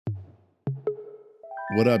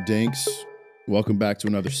What up, Dinks? Welcome back to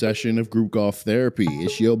another session of Group Golf Therapy.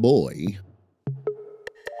 It's your boy.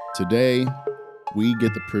 Today, we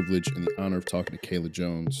get the privilege and the honor of talking to Kayla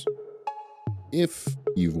Jones. If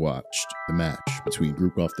you've watched the match between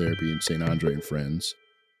Group Golf Therapy and St. Andre and Friends,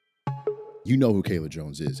 you know who Kayla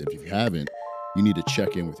Jones is. If you haven't, you need to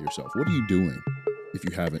check in with yourself. What are you doing if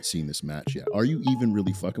you haven't seen this match yet? Are you even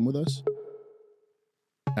really fucking with us?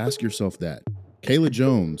 Ask yourself that. Kayla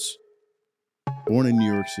Jones, born in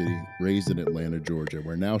New York City, raised in Atlanta, Georgia,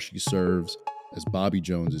 where now she serves as Bobby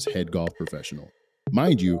Jones's head golf professional.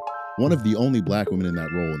 Mind you, one of the only black women in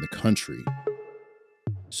that role in the country.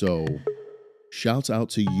 So, shouts out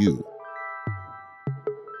to you,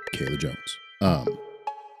 Kayla Jones.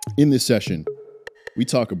 In this session, we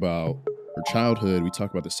talk about her childhood. We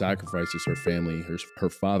talk about the sacrifices her family, her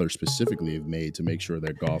father specifically, have made to make sure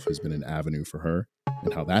that golf has been an avenue for her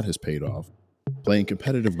and how that has paid off. Playing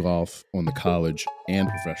competitive golf on the college and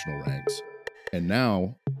professional ranks. And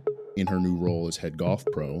now, in her new role as head golf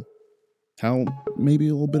pro, how maybe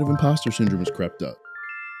a little bit of imposter syndrome has crept up.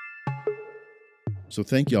 So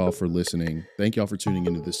thank y'all for listening. Thank y'all for tuning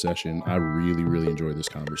into this session. I really, really enjoyed this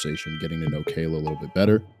conversation, getting to know Kayla a little bit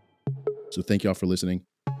better. So thank y'all for listening.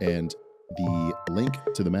 And the link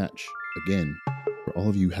to the match, again, for all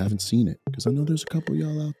of you who haven't seen it, because I know there's a couple of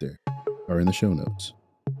y'all out there, are in the show notes.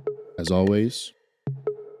 As always,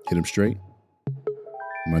 hit them straight.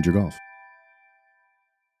 Mind your golf.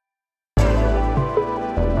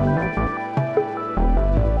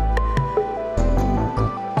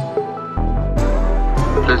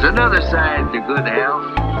 There's another side to good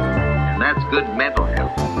health, and that's good mental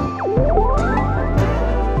health.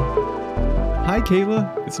 Hi,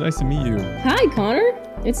 Kayla. It's nice to meet you. Hi, Connor.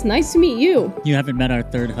 It's nice to meet you. You haven't met our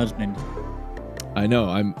third husband. I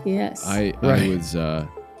know. Yes.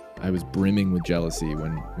 I was brimming with jealousy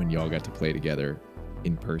when y'all got to play together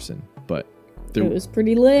in person, but it was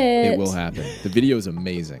pretty lit. It will happen. The video is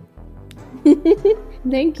amazing.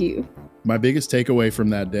 Thank you. My biggest takeaway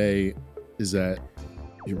from that day is that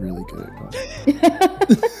you're really good at golf.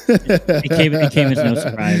 It came as no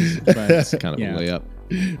surprise. But It's kind of a layup.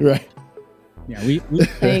 Right. Yeah, we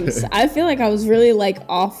Thanks. I feel like I was really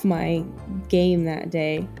off my game that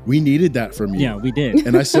day. We needed that from you. Yeah, we did.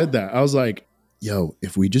 And I said that. I was like, yo,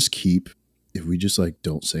 if we just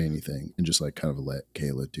don't say anything and just kind of let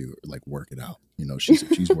Kayla do work it out. You know,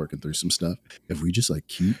 she's working through some stuff. If we just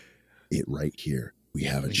keep it right here, we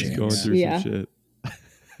have a chance. Going through some shit.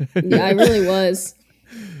 Yeah, I really was.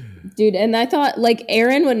 Dude, and I thought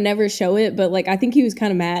Aaron would never show it, but I think he was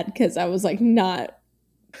kind of mad because I was not,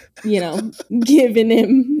 giving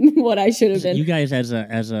him what I should have been. You guys as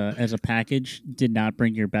a package did not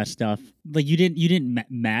bring your best stuff. You didn't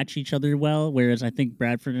match each other well, whereas I think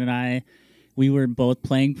Bradford and I, we were both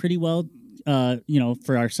playing pretty well,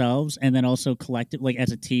 for ourselves, and then also collective,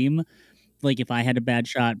 as a team. If I had a bad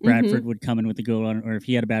shot, Bradford would come in with a good one, or if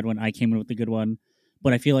he had a bad one, I came in with a good one.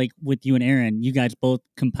 But I feel like with you and Aaron, you guys both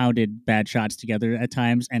compounded bad shots together at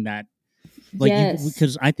times, and that,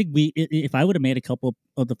 because I think if I would have made a couple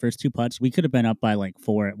of the first two putts, we could have been up by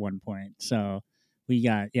 4 at one point. So we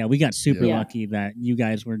got super lucky that you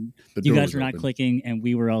guys were not clicking, and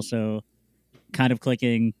we were also kind of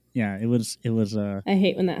clicking. Yeah, it was. I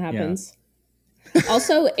hate when that happens.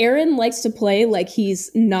 Also, Aaron likes to play he's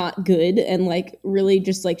not good and really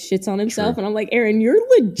just shits on himself. True. And I'm like, Aaron, you're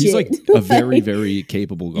legit. He's a very, very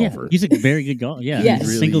capable golfer. Yeah, he's a very good golfer. Yeah, yes.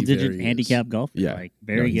 Really, single-digit handicap golfer. Yeah,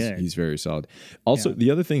 very good. He's very solid. Also, the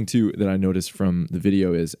other thing too that I noticed from the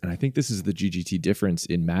video is, and I think this is the GGT difference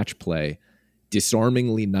in match play,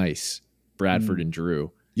 disarmingly nice Bradford and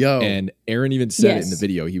Drew. Yo. And Aaron even said it in the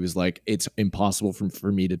video. He was like, it's impossible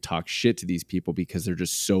for me to talk shit to these people because they're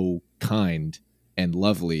just so kind and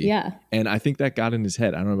lovely. Yeah. And I think that got in his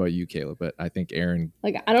head. I don't know about you, Kayla, but I think Aaron...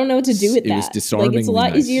 I don't know what to do with that. It was disarmingly it's a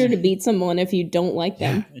lot nice. easier to beat someone if you don't like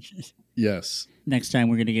them. Yes. Next time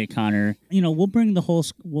we're gonna get Connor. We'll bring the whole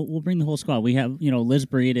squad. We have Liz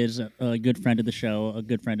Breed is a good friend of the show, a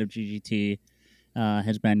good friend of GGT,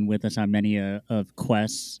 has been with us on many of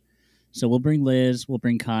quests. So we'll bring Liz, we'll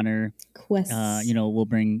bring Connor. Quests. We'll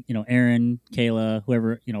bring Aaron, Kayla,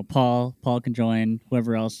 whoever Paul can join,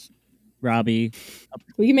 whoever else. Robbie,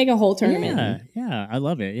 we can make a whole tournament. Yeah, I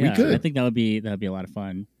love it. Yeah, we could. I think that'd be a lot of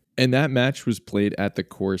fun. And that match was played at the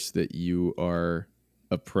course that you are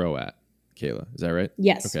a pro at, Kayla. Is that right?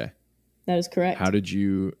 Yes. Okay, that is correct. How did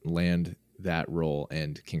you land that role?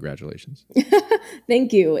 And congratulations.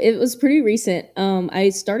 Thank you. It was pretty recent. I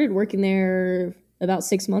started working there about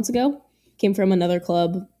 6 months ago. Came from another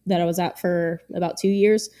club that I was at for about 2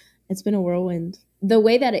 years. It's been a whirlwind. The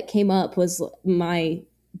way that it came up was my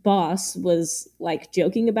boss was like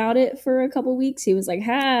joking about it for a couple weeks. He was like,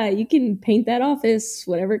 you can paint that office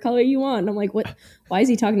whatever color you want. And I'm like, what? Why is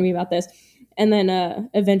he talking to me about this? And then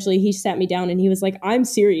eventually he sat me down and he was like, I'm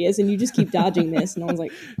serious and you just keep dodging this. And I was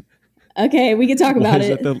like, okay, we can talk about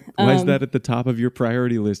it. Why is that at the top of your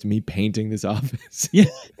priority list? Me painting this office? Yeah.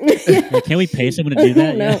 Can we pay someone to do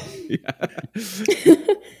that? Yeah.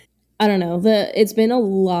 I don't know. It's been a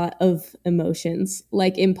lot of emotions.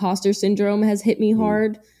 Like imposter syndrome has hit me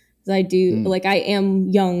hard. I am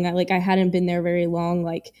young. I hadn't been there very long.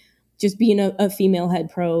 Like just being a female head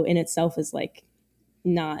pro in itself is like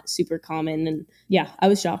not super common. And yeah, I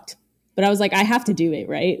was shocked. But I was like, I have to do it,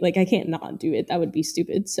 right? Like I can't not do it. That would be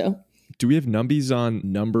stupid. So do we have numbies on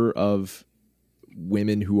number of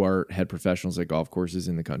women who are head professionals at golf courses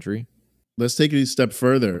in the country? Let's take it a step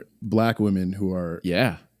further. Black women who are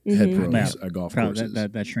head pros at golf courses.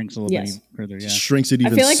 That shrinks a little bit further. Yeah, shrinks it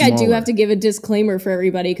even. I feel like smaller. I do have to give a disclaimer for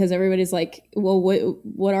everybody because everybody's like, "Well,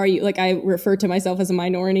 what are you?" Like I refer to myself as a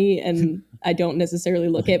minority, and I don't necessarily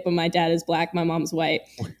look it. But my dad is black, my mom's white,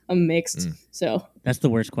 I'm mixed. So that's the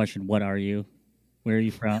worst question. What are you? Where are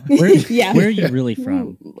you from? Where are you really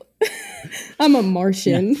from? I'm a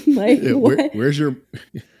Martian. Yeah. Like, where's your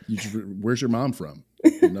mom from?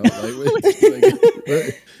 You know,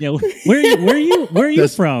 where are you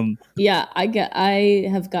from? Yeah, I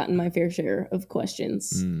have gotten my fair share of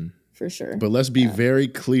questions for sure. But let's be very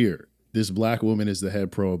clear: this black woman is the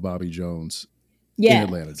head pro of Bobby Jones in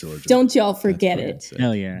Atlanta, Georgia. Don't y'all forget it.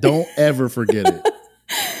 Hell yeah! Don't ever forget it.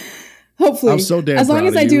 Hopefully, I'm so damn as long proud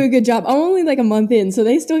as of I you. do a good job. I'm only like a month in, so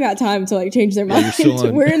they still got time to like change their mind.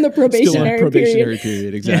 We're in the probationary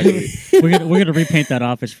period. Exactly. we're gonna repaint that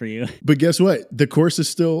office for you. But guess what? The course is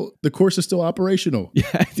still operational.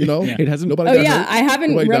 Yeah, you know, it hasn't. Nobody. Oh yeah, I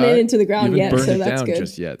haven't run it into the ground yet, so that's good.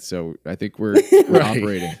 Just yet, so I think we're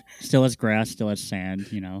operating. Still has grass, still has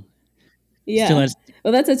sand. You know. Yeah.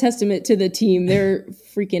 Well, that's a testament to the team. They're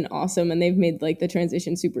freaking awesome, and they've made like the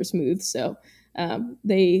transition super smooth. So.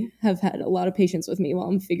 They have had a lot of patience with me while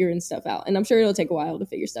I'm figuring stuff out, and I'm sure it'll take a while to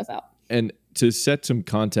figure stuff out. And to set some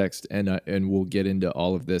context, and we'll get into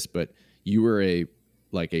all of this, but you were a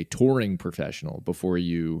touring professional before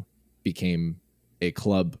you became a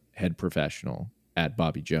club head professional at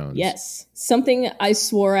Bobby Jones. Yes, something I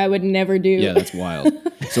swore I would never do. Yeah, that's wild.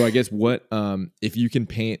 So I guess what if you can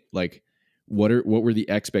paint like what were the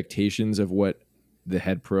expectations of what the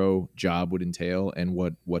head pro job would entail, and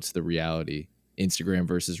what's the reality? Instagram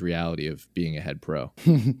versus reality of being a head pro.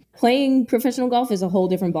 Playing professional golf is a whole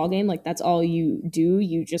different ballgame. Like that's all you do.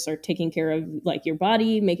 You just are taking care of like your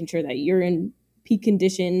body, making sure that you're in peak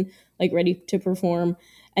condition, like ready to perform.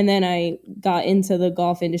 And then I got into the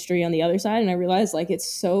golf industry on the other side, and I realized like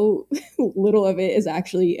it's so little of it is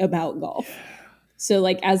actually about golf. So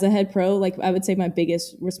like as a head pro, like I would say my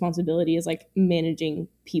biggest responsibility is like managing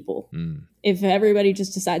people. If everybody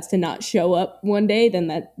just decides to not show up one day,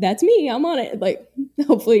 then that's me. I'm on it. Like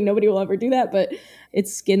hopefully nobody will ever do that, but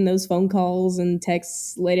it's getting those phone calls and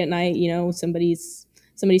texts late at night. You know, somebody's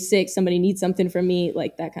sick, somebody needs something from me,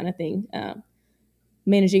 like that kind of thing.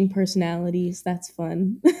 Managing personalities, that's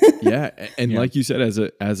fun. Yeah, and like you said,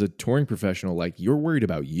 as a touring professional, like you're worried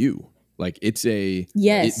about you. Like it's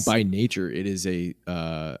by nature, it is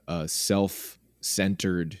a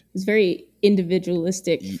self-centered. It's very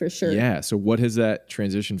individualistic for sure. Yeah. So what has that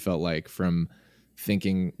transition felt like from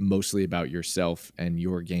thinking mostly about yourself and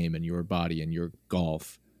your game and your body and your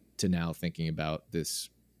golf to now thinking about this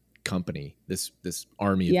company, this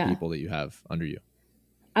army of people that you have under you?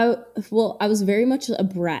 I was very much a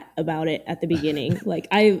brat about it at the beginning. Like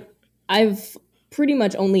I've pretty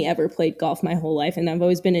much only ever played golf my whole life, and I've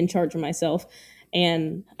always been in charge of myself.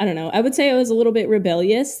 And I don't know, I would say I was a little bit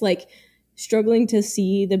rebellious, like struggling to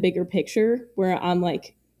see the bigger picture where I'm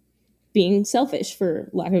like being selfish, for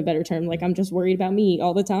lack of a better term. Like I'm just worried about me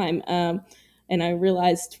all the time. And I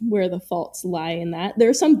realized where the faults lie in that. There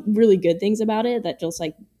are some really good things about it, that just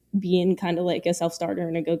like being kind of like a self-starter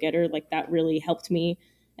and a go-getter, like that really helped me.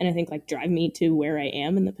 And I think like drive me to where I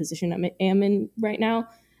am in the position I am in right now.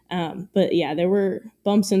 But yeah, there were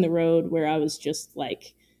bumps in the road where I was just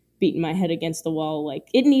like beating my head against the wall. Like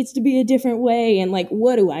it needs to be a different way. And like,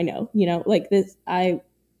 what do I know? You know, like this, I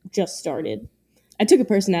just started. I took a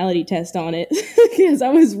personality test on it because I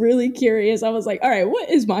was really curious. I was like, all right, what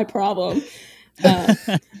is my problem?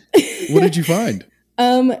 What did you find?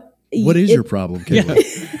 What is your problem, Kayla?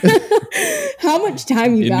 Yeah. How much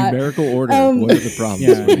time you got? In numerical order, what are the problems?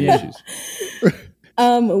 What are the issues?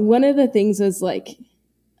 One of the things was like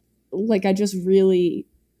I just really,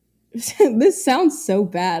 this sounds so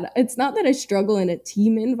bad. It's not that I struggle in a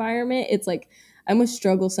team environment. It's like I almost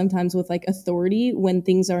struggle sometimes with like authority when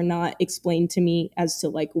things are not explained to me as to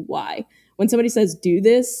like why. When somebody says do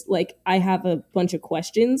this, like I have a bunch of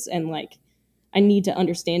questions and like I need to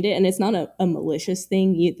understand it. And it's not a malicious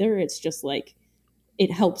thing either. It's just like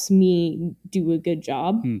it helps me do a good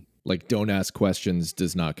job. Like, don't ask questions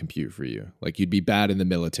does not compute for you. Like, you'd be bad in the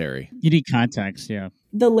military. You need context, yeah.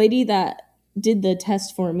 The lady that did the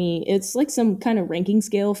test for me, it's like some kind of ranking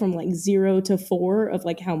scale from like 0 to 4 of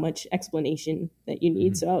like how much explanation that you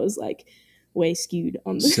need. So I was like way skewed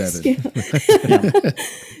on the 7. scale.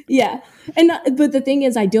 Yeah. And but the thing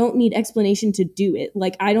is, I don't need explanation to do it.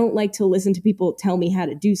 Like, I don't like to listen to people tell me how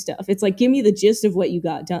to do stuff. It's like, give me the gist of what you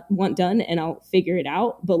want done and I'll figure it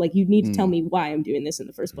out. But like, you need to tell me why I'm doing this in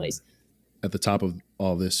the first place. At the top of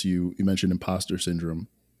all this, you mentioned imposter syndrome.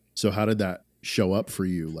 So how did that show up for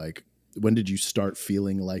you? Like, when did you start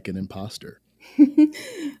feeling like an imposter?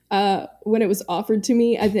 When it was offered to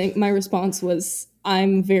me, I think my response was,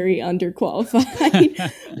 I'm very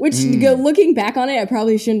underqualified, which looking back on it, I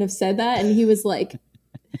probably shouldn't have said that. And he was like,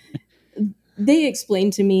 they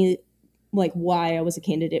explained to me like why I was a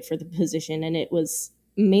candidate for the position. And it was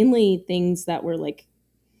mainly things that were like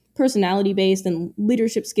personality based and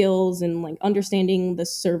leadership skills and like understanding the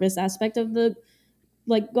service aspect of the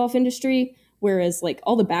like golf industry. Whereas like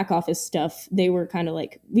all the back office stuff, they were kind of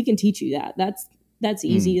like, we can teach you that. That's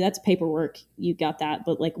easy. That's paperwork. You got that.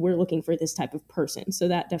 But like, we're looking for this type of person. So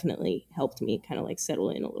that definitely helped me kind of like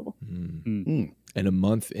settle in a little. And a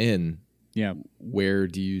month in, Yeah. where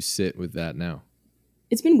do you sit with that now?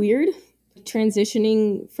 It's been weird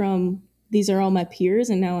transitioning from these are all my peers.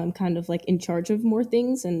 And now I'm kind of like in charge of more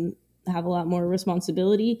things and have a lot more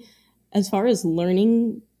responsibility. As far as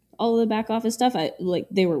learning all of the back office stuff,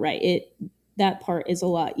 they were right. That part is a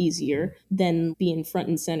lot easier than being front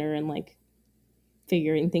and center and like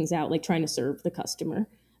figuring things out, like trying to serve the customer.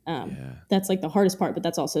 That's like the hardest part, but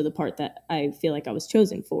that's also the part that I feel like I was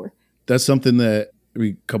chosen for. That's something that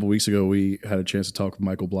a couple weeks ago, we had a chance to talk with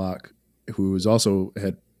Michael Block, who was also a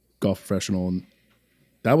head golf professional. And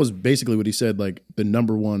that was basically what he said. Like, the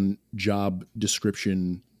number one job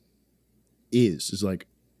description is like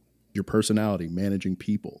your personality, managing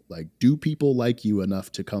people. Like, do people like you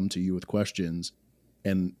enough to come to you with questions?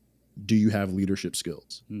 And do you have leadership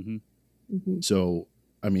skills? So,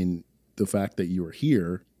 I mean, the fact that you are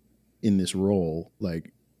here in this role,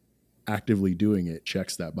 like actively doing it,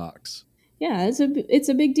 checks that box. Yeah, it's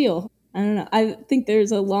a big deal. I don't know. I think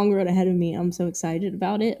there's a long road ahead of me. I'm so excited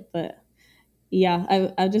about it. But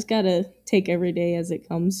yeah, I just got to take every day as it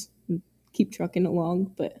comes and keep trucking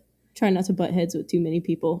along. But try not to butt heads with too many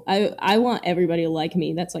people. I want everybody to like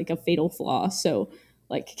me. That's like a fatal flaw. So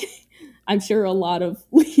like, I'm sure a lot of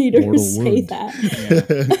leaders say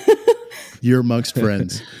that. You're amongst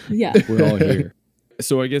friends. Yeah. We're all here.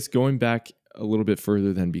 So I guess going back a little bit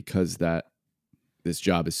further then, because this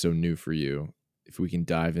job is so new for you, if we can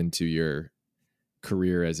dive into your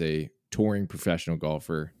career as a touring professional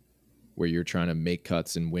golfer where you're trying to make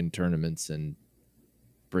cuts and win tournaments and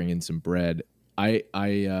bring in some bread. I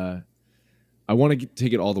want to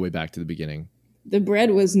take it all the way back to the beginning. The bread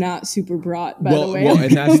was not super brought, by the way. Well,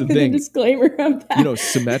 and that's the thing. Disclaimer of that. You know,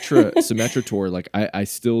 Symetra Tour, like I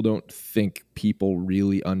still don't think people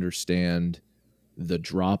really understand the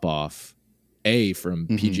drop off, from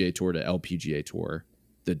PGA Tour to LPGA Tour,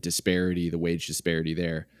 the disparity, the wage disparity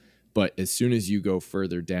there. But as soon as you go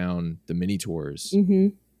further down the mini tours,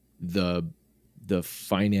 the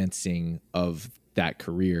financing of that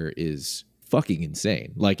career is fucking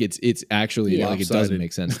insane. Like it's actually like it doesn't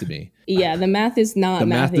make sense to me. Yeah, the math is not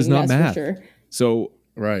math is not math. for sure. So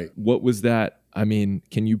right. What was that? I mean,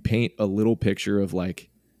 can you paint a little picture of like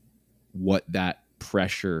what that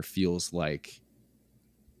pressure feels like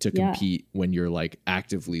to compete when you're like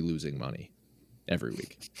actively losing money every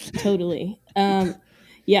week? Totally.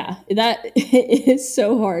 Yeah, that is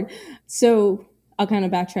so hard. So I'll kind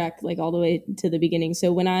of backtrack like all the way to the beginning.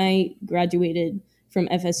 So when I graduated from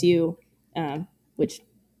FSU, which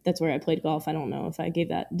that's where I played golf. I don't know if I gave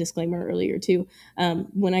that disclaimer earlier too.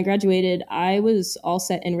 When I graduated, I was all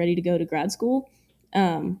set and ready to go to grad school,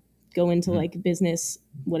 go into like business,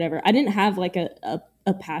 whatever. I didn't have like a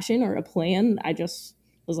passion or a plan. I just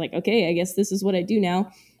was like, okay, I guess this is what I do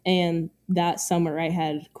now. And that summer I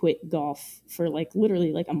had quit golf for like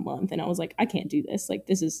literally like a month. And I was like, I can't do this. Like,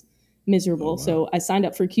 this is miserable. Oh, wow. So I signed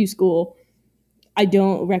up for Q school. I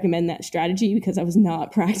don't recommend that strategy because I was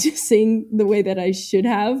not practicing the way that I should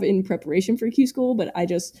have in preparation for Q school. But I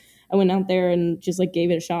went out there and just like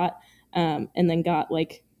gave it a shot, and then got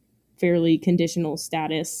like fairly conditional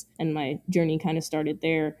status, and my journey kind of started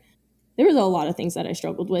there. There was a lot of things that I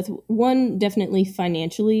struggled with. One, definitely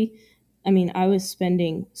financially, I mean, I was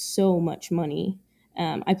spending so much money.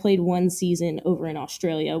 I played one season over in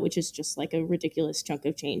Australia, which is just like a ridiculous chunk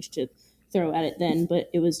of change to throw at it then, but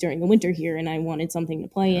it was during the winter here and I wanted something to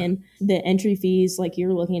play in. The entry fees, like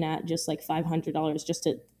you're looking at just like $500 just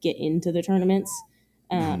to get into the tournaments.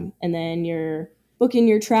 And then you're booking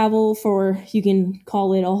your travel for, you can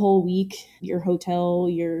call it a whole week, your hotel,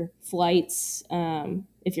 your flights.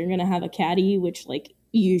 If you're going to have a caddy, which like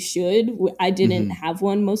you should. I didn't have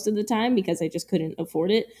one most of the time because I just couldn't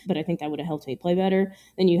afford it, but I think that would have helped me play better.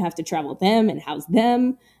 Then you have to travel with them and house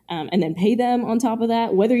them, and then pay them on top of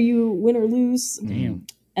that, whether you win or lose. Damn.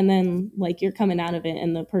 And then like you're coming out of it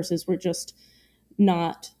and the purses were just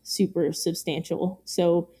not super substantial.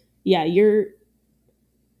 So yeah,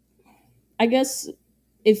 I guess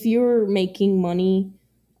if you're making money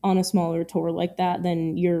on a smaller tour like that,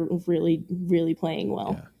 then you're really, really playing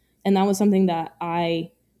well. Yeah. And that was something that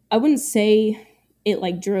I wouldn't say it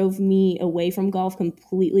like drove me away from golf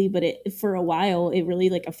completely, but it for a while it really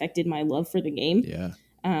like affected my love for the game. Yeah.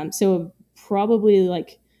 So probably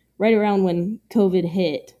like right around when COVID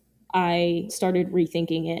hit, I started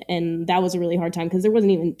rethinking it, and that was a really hard time because there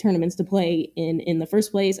wasn't even tournaments to play in the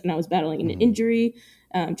first place, and I was battling an injury,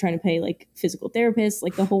 trying to pay like physical therapists,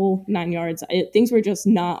 like the whole 9 yards. Things were just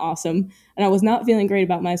not awesome, and I was not feeling great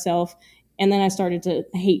about myself. And then I started to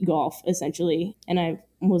hate golf essentially, and I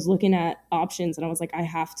was looking at options, and I was like, I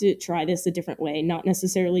have to try this a different way, not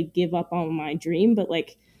necessarily give up on my dream, but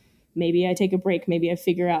like maybe I take a break, maybe I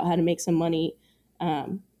figure out how to make some money,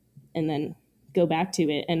 and then go back to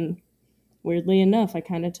it. And weirdly enough, I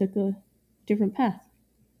kind of took a different path.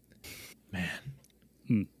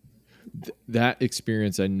 Man, that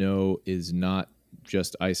experience I know is not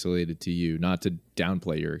just isolated to you. Not to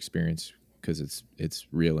downplay your experience because it's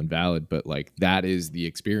real and valid, but like that is the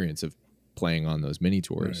experience of playing on those mini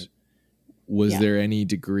tours. Right. Was there any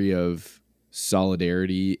degree of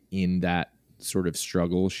solidarity in that sort of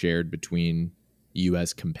struggle shared between you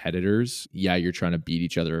as competitors? Yeah, you're trying to beat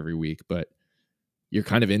each other every week, but you're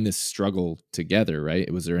kind of in this struggle together,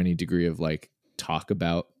 right? Was there any degree of like talk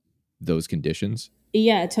about those conditions?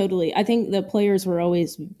 Yeah, totally. I think the players were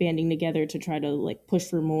always banding together to try to like push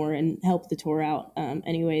for more and help the tour out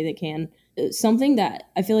any way they can. Something that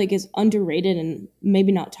I feel like is underrated and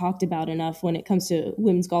maybe not talked about enough when it comes to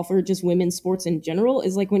women's golf or just women's sports in general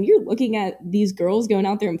is like when you're looking at these girls going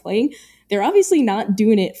out there and playing, they're obviously not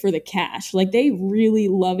doing it for the cash. Like they really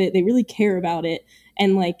love it. They really care about it.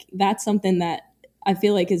 And like that's something that I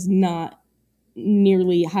feel like is not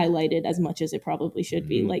nearly highlighted as much as it probably should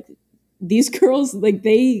be. Like these girls, like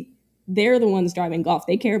they're the ones driving golf.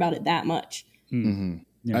 They care about it that much.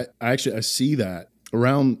 Yeah. I see that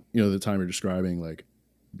around, the time you're describing, like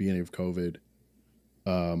beginning of COVID,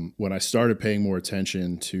 when I started paying more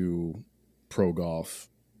attention to pro golf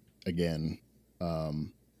again,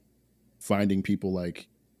 finding people like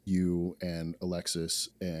you and Alexis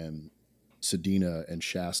and Sedina and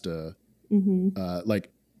Shasta,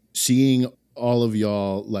 like seeing all of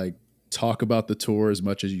y'all like talk about the tour as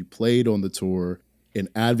much as you played on the tour and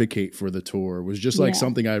advocate for the tour was just like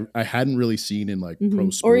something I hadn't really seen in like pro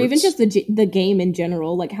sports. Or even just the game in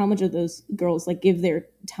general. Like how much of those girls like give their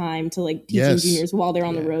time to like teaching juniors while they're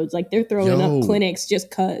on the roads. Like they're throwing up clinics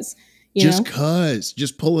just cause.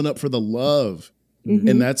 Just pulling up for the love.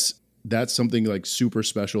 And that's something like super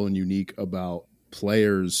special and unique about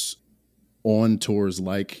players on tours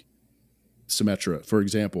like Symetra, for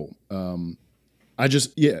example.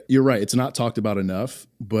 You're right. It's not talked about enough,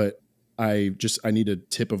 but I need a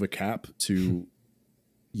tip of a cap to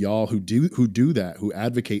y'all who do that, who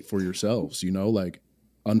advocate for yourselves, like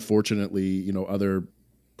unfortunately, other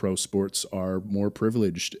pro sports are more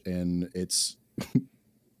privileged and it's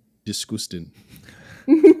disgusting.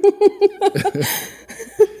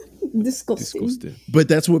 Disgusting. But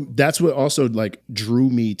that's what also like drew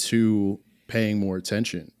me to paying more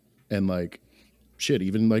attention and like shit,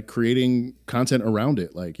 even like creating content around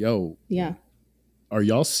it. Like, are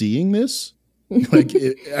y'all seeing this? Like,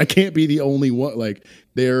 I can't be the only one. Like,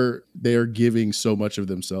 they're giving so much of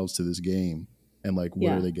themselves to this game, and like,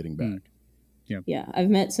 what are they getting back? Yeah, I've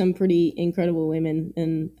met some pretty incredible women,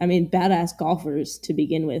 and I mean, badass golfers to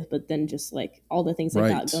begin with, but then just like all the things they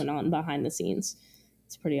got going on behind the scenes,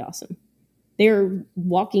 it's pretty awesome. They're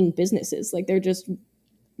walking businesses, like they're just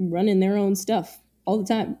running their own stuff all the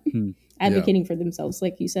time, advocating for themselves,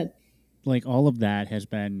 like you said. Like all of that has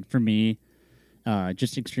been for me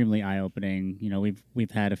just extremely eye-opening.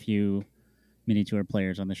 We've had a few mini tour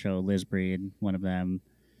players on the show, Liz Breed, one of them,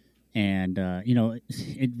 And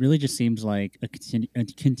it really just seems like a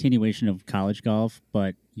continuation of college golf,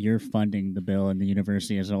 but you're funding the bill and the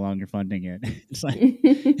university is no longer funding it.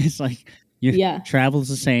 It's like your travel's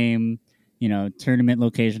the same, tournament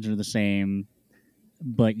locations are the same,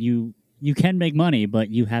 but you can make money, but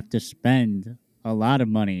you have to spend a lot of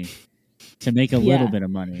money to make a little bit of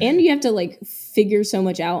money. And you have to like figure so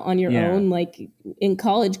much out on your own. Like in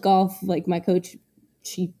college golf, like my coach,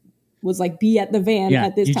 she was like, be at the van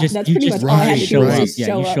at this time. That's pretty much all I had to do was just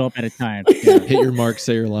show up. Show up at a time. Hit your mark,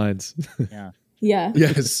 say your lines. Yeah.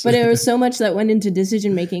 Yes. But there was so much that went into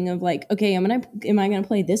decision making of like, okay, am I gonna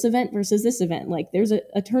play this event versus this event? Like there's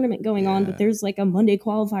a tournament going on, but there's like a Monday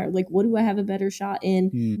qualifier. Like what do I have a better shot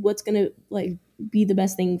in? What's gonna like be the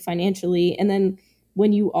best thing financially? And then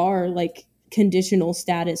when you are like conditional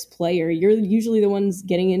status player, you're usually the ones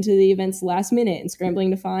getting into the events last minute and scrambling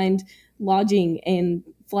to find lodging and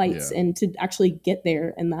flights and to actually get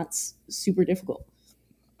there, and that's super difficult.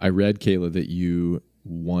 I read, Kayla, that you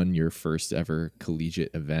won your first ever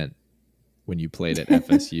collegiate event when you played at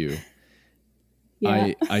FSU.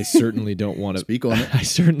 I certainly don't want to speak on it. I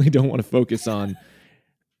certainly don't want to focus on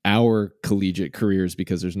our collegiate careers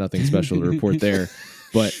because there's nothing special to report there.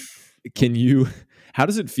 But how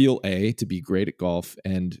does it feel, to be great at golf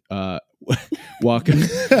and walk up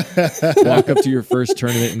to your first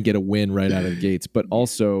tournament and get a win right out of the gates, but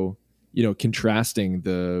also, contrasting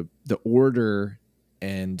the order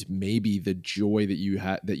and maybe the joy that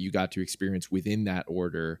you got to experience within that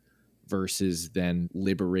order versus then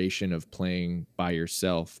liberation of playing by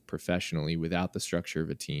yourself professionally without the structure of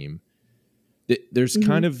a team. There's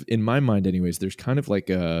kind of, in my mind anyways, there's kind of like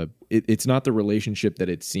it's not the relationship that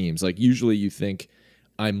it seems. Like usually you think,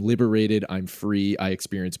 I'm liberated, I'm free, I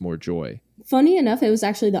experience more joy. Funny enough, it was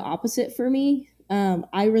actually the opposite for me.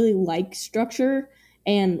 I really like structure.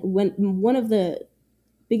 And one of the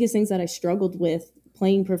biggest things that I struggled with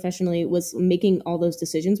playing professionally was making all those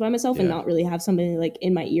decisions by myself and not really have somebody like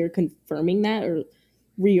in my ear confirming that or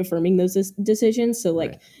reaffirming those decisions. So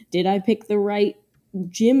like, did I pick the right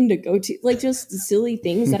gym to go to? Like just silly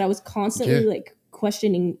things that I was constantly like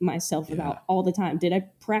questioning myself about all the time. Did I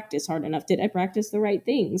practice hard enough? Did I practice the right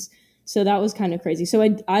things? So that was kind of crazy. So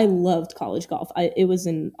I loved college golf. It was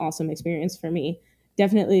an awesome experience for me.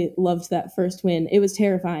 Definitely loved that first win. It was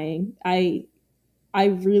terrifying. I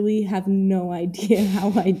really have no idea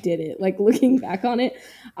how I did it. Like looking back on it,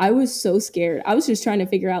 I was so scared. I was just trying to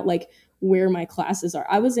figure out like where my classes are.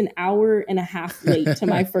 I was an hour and a half late to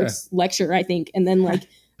my first lecture, I think. And then like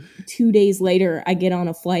 2 days later, I get on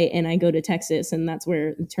a flight and I go to Texas, and that's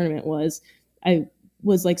where the tournament was. I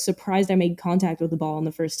was like surprised I made contact with the ball on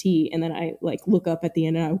the first tee, and then I like look up at the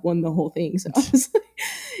end and I won the whole thing. So I was like,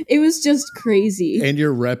 it was just crazy. And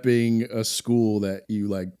you're repping a school that you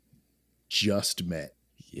like just met.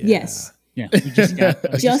 Yes. Yeah.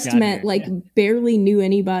 Just met, like barely knew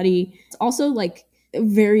anybody. It's also like a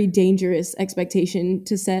very dangerous expectation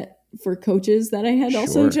to set for coaches that I had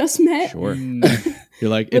also just met. Sure. You're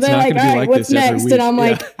like, it's not going to be like what's this next? every week. And I'm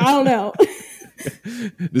like, I don't know.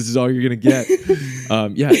 This is all you're going to get.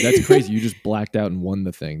 That's crazy. You just blacked out and won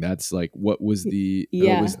the thing. That's like, what was the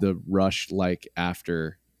rush like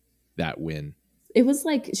after that win? It was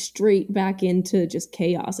like straight back into just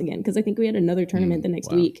chaos again, because I think we had another tournament the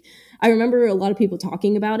next week. I remember a lot of people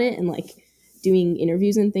talking about it and like doing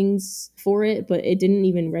interviews and things for it, but it didn't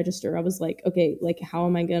even register. I was like, okay, like how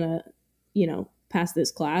am I gonna, pass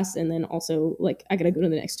this class? And then also like I gotta go to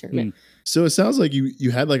the next tournament. So it sounds like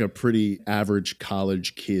you had like a pretty average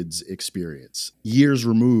college kid's experience. Years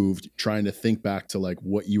removed, trying to think back to like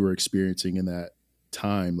what you were experiencing in that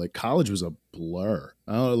time. Like college was a blur.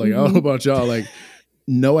 I don't know about y'all. Like,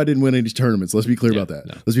 no, I didn't win any tournaments. Let's be clear about that.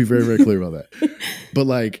 No. Let's be very, very clear about that. But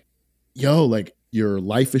like, like your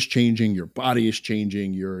life is changing, your body is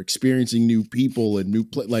changing, you're experiencing new people and new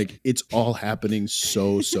like it's all happening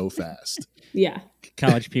so fast. Yeah.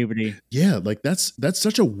 College puberty. Yeah, like that's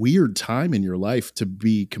such a weird time in your life to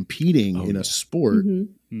be competing in a sport.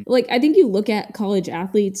 Like I think you look at college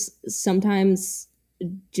athletes sometimes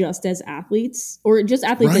just as athletes or just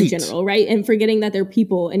athletes in general, right? And forgetting that they're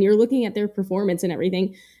people and you're looking at their performance and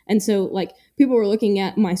everything. And so like people were looking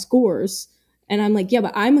at my scores and I'm like, yeah,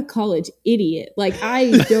 but I'm a college idiot. Like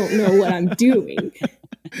I don't know what I'm doing.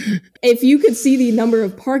 If you could see the number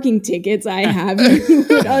of parking tickets I have, you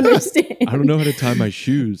would understand. I don't know how to tie my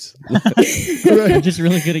shoes. I'm just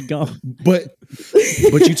really good at golf. But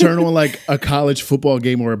you turn on like a college football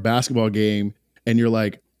game or a basketball game and you're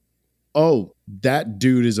like, oh, that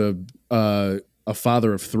dude is a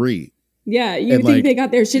father of three. Yeah, you And, think like, they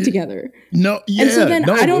got their shit together. No, yeah. And so then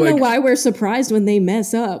no, I don't know like, why we're surprised when they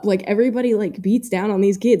mess up. Like everybody like beats down on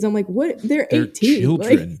these kids. I'm like, what? They're They're 18.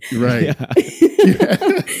 children. Right. Yeah.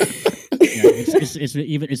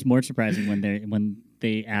 It's more surprising when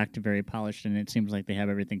they act very polished and it seems like they have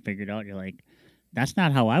everything figured out. You're like, that's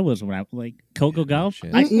not how I was when I like Coco Golf.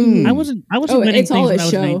 shit. I wasn't winning it's all things when a I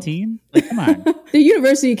was show. 19. Like, come on. The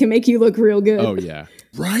university can make you look real good. Oh yeah,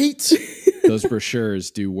 Right? those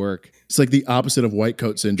brochures do work. It's like the opposite of white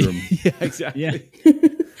coat syndrome. Yeah, exactly. Yeah.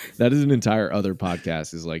 That is an entire other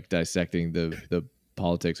podcast, is like dissecting the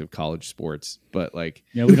politics of college sports. But like,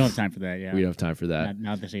 Yeah, we don't have time for that. Yeah, we don't have time for that.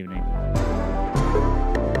 not this evening.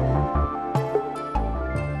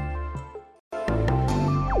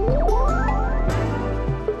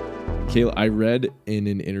 Kayla, I read in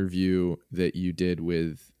an interview that you did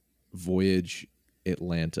with Voyage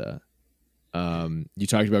Atlanta. You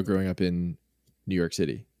talked about growing up in New York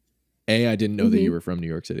City. I didn't know that you were from New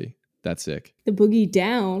York City. That's sick. The boogie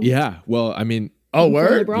down. Yeah. Well, I mean, Oh, From the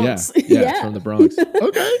word? Bronx. yeah, it's from the Bronx.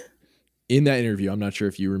 Okay. In that interview, I'm not sure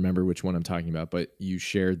if you remember which one I'm talking about, but you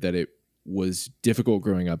shared that it was difficult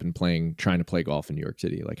growing up and trying to play golf in New York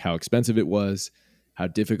City, like how expensive it was, how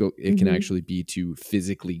difficult it can actually be to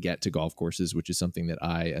physically get to golf courses, which is something that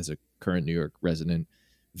I, as a current New York resident,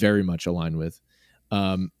 very much align with,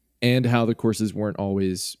 and how the courses weren't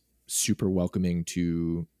always super welcoming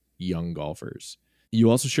to young golfers. You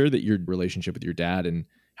also shared that your relationship with your dad and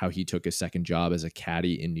how he took a second job as a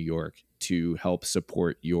caddy in New York to help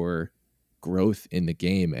support your growth in the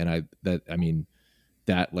game. And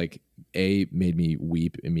that like made me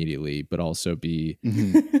weep immediately, but also B,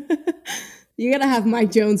 You gotta have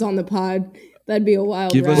Mike Jones on the pod. That'd be a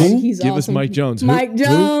wild give ride. us He's give us awesome. Mike Jones. Mike Who?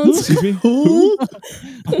 Jones. Excuse me. Who?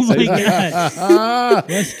 Oh my god,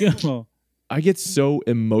 let's go. I get so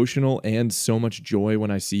emotional and so much joy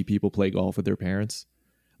when I see people play golf with their parents,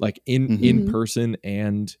 like in person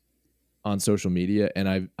and on social media.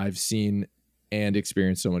 And I've seen and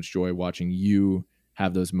experienced so much joy watching you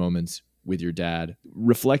have those moments with your dad.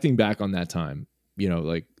 Reflecting back on that time,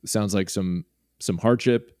 like sounds like some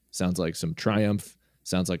hardship, sounds like some triumph,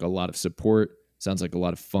 sounds like a lot of support, sounds like a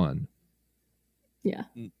lot of fun. Yeah.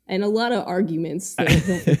 And a lot of arguments. Don't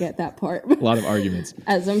forget that part. A lot of arguments.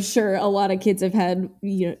 As I'm sure a lot of kids have had,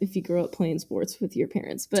 if you grow up playing sports with your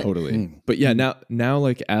parents. But Totally. But yeah, now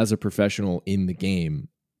like as a professional in the game,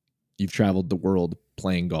 you've traveled the world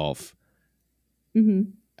playing golf.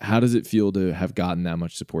 How does it feel to have gotten that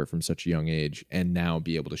much support from such a young age and now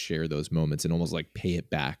be able to share those moments and almost like pay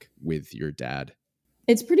it back with your dad?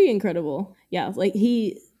 it's pretty incredible. Yeah. Like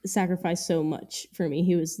he sacrificed so much for me.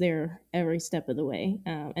 He was there every step of the way.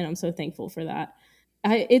 And I'm so thankful for that.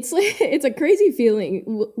 It's like, it's a crazy feeling.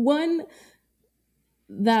 One,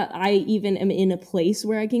 that I even am in a place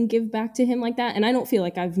where I can give back to him like that. And I don't feel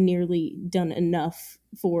like I've nearly done enough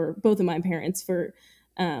for both of my parents for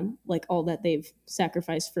like all that they've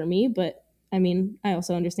sacrificed for me. But I mean, I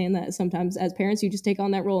also understand that sometimes as parents, you just take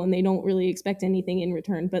on that role and they don't really expect anything in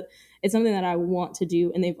return. But it's something that I want to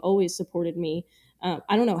do. And they've always supported me. I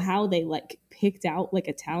don't know how they like picked out like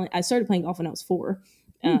a talent. I started playing golf when I was 4.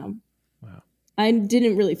 Wow. I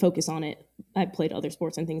didn't really focus on it. I played other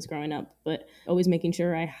sports and things growing up, but always making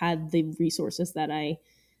sure I had the resources that I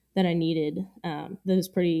needed. That is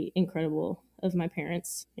pretty incredible of my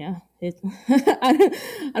parents. Yeah,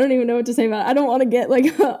 I don't even know what to say about it. I don't want to get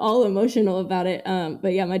like all emotional about it.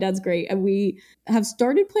 But yeah, my dad's great. We have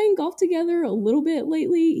started playing golf together a little bit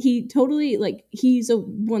lately. He totally he's a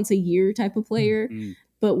once a year type of player. Mm-hmm.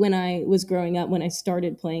 But when I was growing up, when I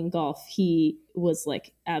started playing golf, he was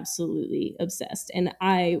like absolutely obsessed. And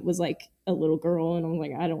I was like a little girl and I'm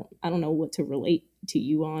like, I don't know what to relate to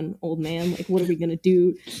you on, old man. Like, what are we going to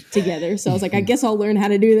do together? So I was like, I guess I'll learn how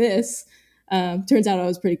to do this. Turns out I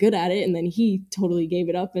was pretty good at it. And then he totally gave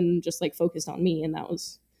it up and just like focused on me. And that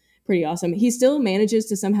was pretty awesome. He still manages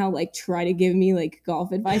to somehow like try to give me like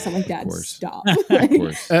golf advice. I'm like, Dad, stop. Like,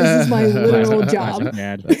 this is my literal job.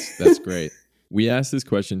 That's great. We asked this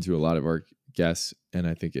question to a lot of our guests, and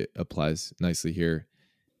I think it applies nicely here.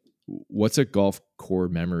 What's a golf core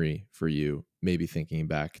memory for you? Maybe thinking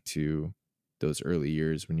back to those early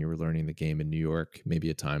years when you were learning the game in New York, maybe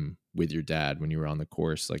a time with your dad when you were on the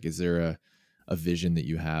course. Like, is there a vision that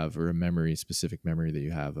you have or a specific memory that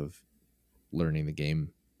you have of learning the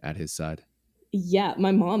game at his side? Yeah,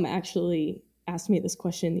 my mom actually asked me this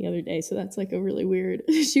question the other day, so that's like a really weird.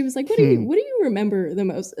 She was like, what do you remember the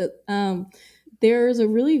most? There's a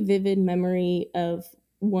really vivid memory of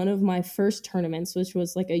one of my first tournaments, which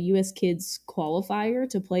was like a U.S. Kids qualifier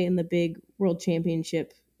to play in the big World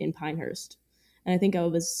Championship in Pinehurst. And I think I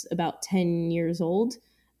was about 10 years old.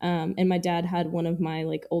 And my dad had one of my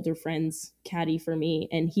like older friends caddy for me,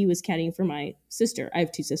 and he was caddying for my sister. I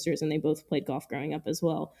have two sisters, and they both played golf growing up as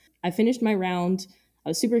well. I finished my round. I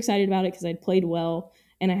was super excited about it because I'd played well,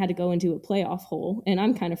 and I had to go into a playoff hole. And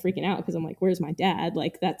I'm kind of freaking out because I'm like, "Where's my dad?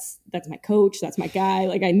 Like, that's my coach. That's my guy.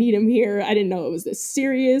 Like, I need him here." I didn't know it was this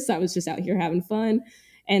serious. I was just out here having fun.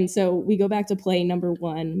 And so we go back to play number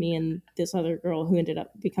one, me and this other girl who ended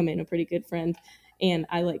up becoming a pretty good friend. And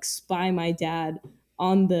I like spy my dad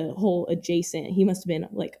on the hole adjacent. He must have been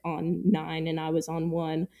like on 9 and I was on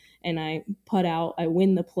 1, and I putt out. I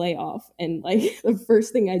win the playoff, and like the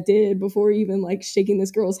first thing I did before even like shaking this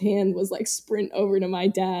girl's hand was like sprint over to my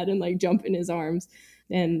dad and like jump in his arms.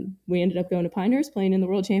 And we ended up going to Pinehurst, playing in the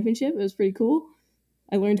World Championship. It was pretty cool.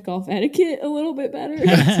 I learned golf etiquette a little bit better.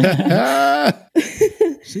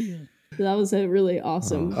 See ya. That was a really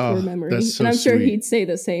awesome core memory. That's so and I'm sure sweet. he'd say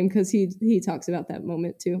the same because he talks about that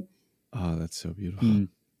moment too. Oh, that's so beautiful.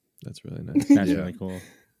 That's really nice. That's really cool.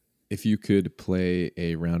 If you could play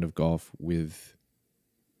a round of golf with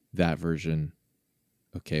that version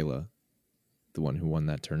of Kayla, the one who won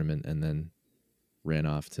that tournament and then ran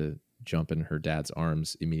off to jump in her dad's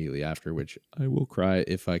arms immediately after, which I will cry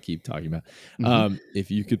if I keep talking about.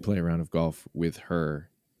 If you could play a round of golf with her,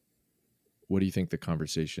 what do you think the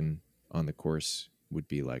conversation on the course would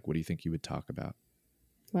be like? What do you think you would talk about?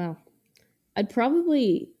 Wow. I'd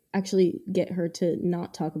probably actually get her to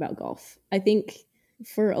not talk about golf. I think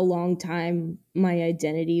for a long time, my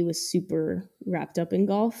identity was super wrapped up in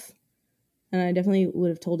golf. And I definitely would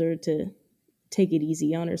have told her to take it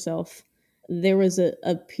easy on herself. There was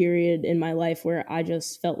a period in my life where I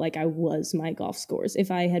just felt like I was my golf scores.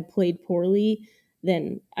 If I had played poorly,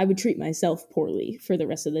 then I would treat myself poorly for the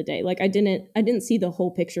rest of the day. Like I didn't see the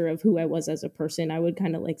whole picture of who I was as a person. I would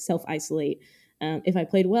kind of like self-isolate. If I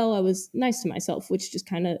played well, I was nice to myself, which just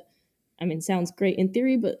kind of, I mean, sounds great in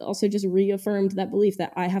theory, but also just reaffirmed that belief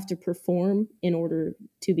that I have to perform in order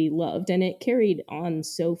to be loved. And it carried on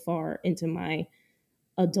so far into my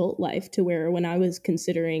adult life to where when I was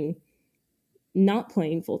considering not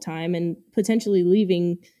playing full time and potentially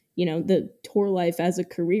leaving, the tour life as a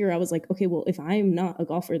career, I was like, okay, well, if I'm not a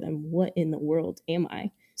golfer, then what in the world am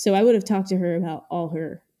I? So I would have talked to her about all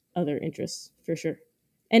her other interests for sure.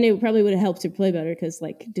 And it probably would have helped her play better because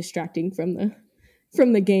like distracting from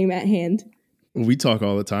the game at hand. We talk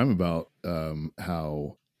all the time about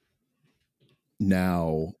how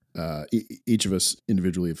now each of us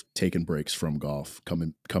individually have taken breaks from golf,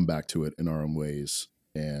 come back to it in our own ways,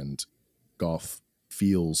 and golf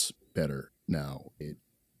feels better now. It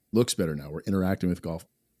looks better now. We're interacting with golf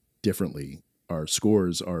differently. Our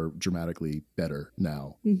scores are dramatically better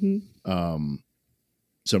now. Mm-hmm.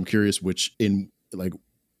 So I'm curious in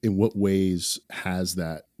what ways has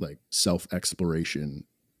that like self-exploration,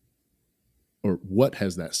 or what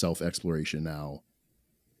has that self-exploration now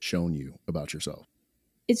shown you about yourself?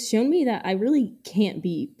 It's shown me that I really can't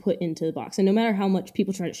be put into the box. And no matter how much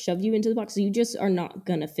people try to shove you into the box, you just are not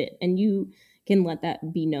going to fit. And you can let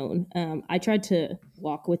that be known. I tried to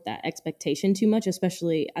walk with that expectation too much,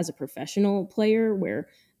 especially as a professional player, where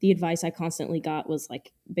the advice I constantly got was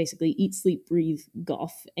like basically eat, sleep, breathe,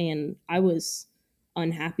 golf. And I was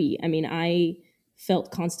unhappy. I mean, I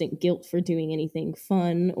felt constant guilt for doing anything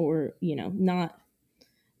fun or,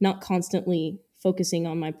 not constantly focusing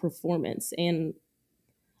on my performance. And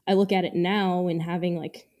I look at it now and having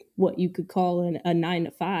like what you could call a 9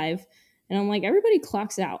 to 5. And I'm like, everybody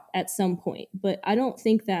clocks out at some point, but I don't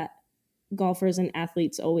think that golfers and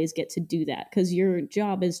athletes always get to do that because your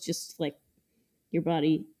job is just like your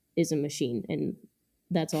body is a machine and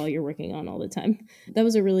that's all you're working on all the time. That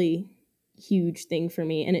was a really huge thing for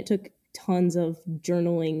me. And it took tons of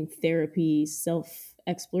journaling, therapy,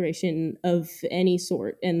 self-exploration of any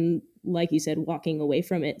sort. And like you said, walking away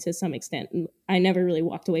from it to some extent. I never really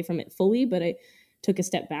walked away from it fully, but I took a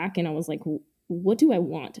step back and I was like, what do I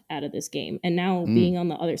want out of this game? And now being on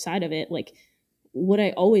the other side of it, like what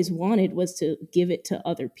I always wanted was to give it to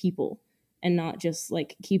other people and not just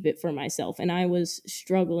like keep it for myself. And I was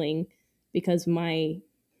struggling because my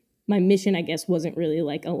mission, I guess, wasn't really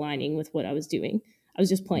like aligning with what I was doing. I was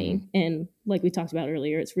just playing. And like we talked about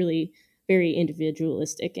earlier, it's really very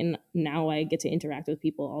individualistic. And now I get to interact with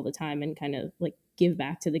people all the time and kind of like give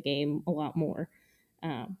back to the game a lot more.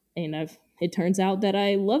 And it turns out that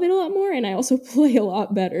I love it a lot more and I also play a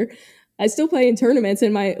lot better. I still play in tournaments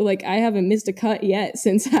and I haven't missed a cut yet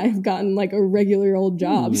since I've gotten like a regular old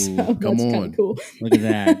job. So that's kind of cool. Look at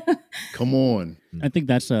that. Come on. I think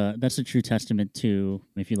that's a true testament to,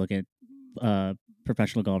 if you look at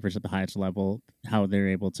professional golfers at the highest level, how they're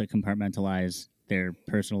able to compartmentalize their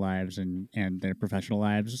personal lives and their professional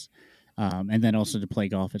lives. And then also to play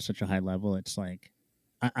golf at such a high level, it's like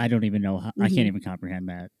I don't even know how, I can't even comprehend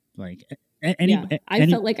that. Like I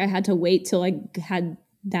felt like I had to wait till I had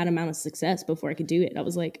that amount of success before I could do it. I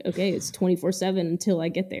was like, okay, it's 24/7 until I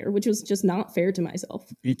get there, which was just not fair to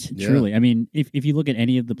myself. It's truly. I mean, if you look at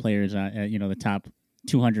any of the players, the top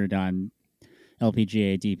 200 on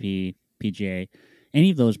LPGA, DP, PGA,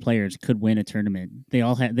 any of those players could win a tournament. They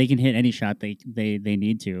can hit any shot they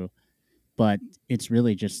need to, but it's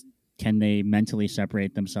really just, can they mentally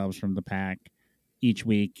separate themselves from the pack each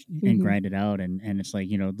week and grind it out? And it's like,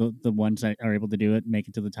 the ones that are able to do it make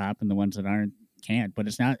it to the top, and the ones that aren't can't. But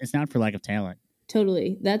it's not for lack of talent.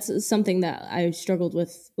 Totally. That's something that I struggled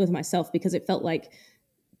with myself, because it felt like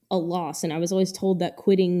a loss, and I was always told that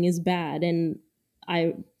quitting is bad, and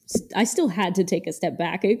I still had to take a step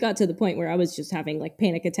back. It got to the point where I was just having like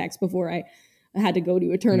panic attacks before I had to go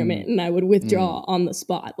to a tournament, and I would withdraw on the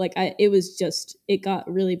spot. Like it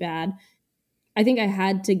got really bad. I think I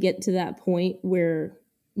had to get to that point where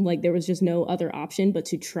like there was just no other option but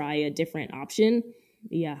to try a different option.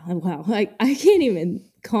 Yeah. Wow. I can't even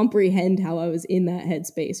comprehend how I was in that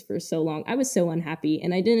headspace for so long. I was so unhappy,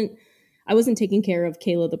 and I wasn't taking care of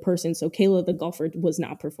Kayla the person. So Kayla the golfer was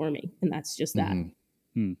not performing, and that's just that.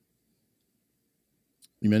 You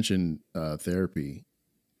mentioned therapy.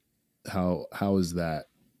 How is that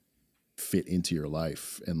fit into your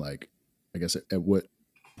life? And like, I guess at what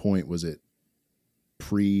point was it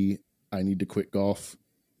I need to quit golf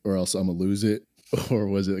or else I'm gonna lose it? Or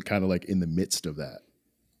was it kind of like in the midst of that?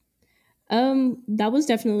 That was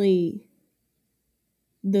definitely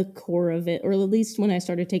the core of it, or at least when I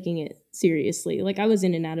started taking it seriously. Like I was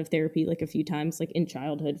in and out of therapy like a few times, like in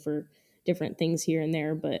childhood for different things here and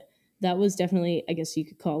there, but that was definitely, I guess you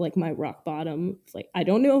could call like my rock bottom. Like I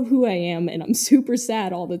don't know who I am, and I'm super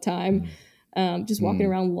sad all the time. Just walking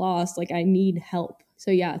around lost. Like I need help.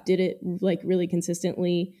 So yeah, did it like really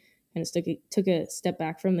consistently, and took a step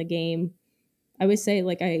back from the game. I would say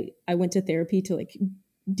like I went to therapy to like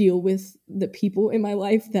deal with the people in my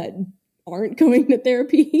life that aren't going to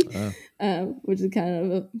therapy, which is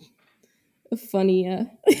kind of a funny.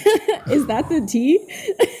 Is that the tea?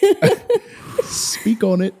 Speak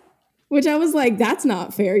on it. Which I was like, that's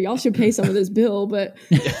not fair. Y'all should pay some of this bill. But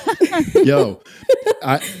yo,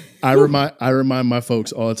 I remind my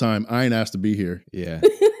folks all the time, I ain't asked to be here. Yeah.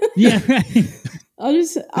 Yeah. Right.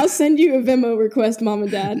 I'll send you a Venmo request, Mom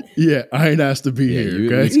and Dad. Yeah, I ain't asked to be here. You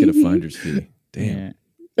okay? at least get a finder's fee. Damn.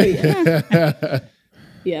 Yeah.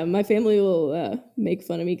 Yeah, my family will make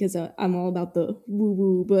fun of me because I'm all about the woo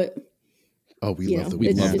woo, but oh, we love the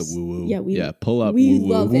woo woo. Yeah, pull up. We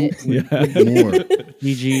woo-woo. love it. Yeah.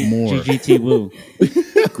 More. GGT woo.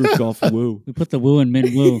 Group golf woo. We put the woo in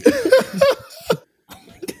min woo.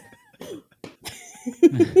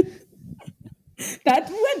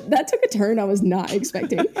 That took a turn I was not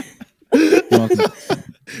expecting.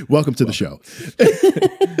 Welcome to the show.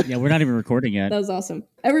 Yeah, we're not even recording yet. That was awesome.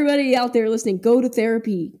 Everybody out there listening, go to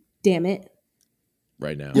therapy. Damn it.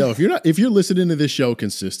 Right now. Yo, if you're listening to this show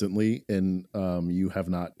consistently and you have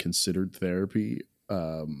not considered therapy,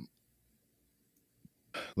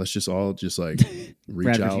 let's just all just like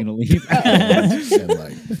reach Bradford's out gonna leave. and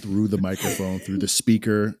like through the microphone, through the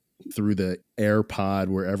speaker, through the AirPod,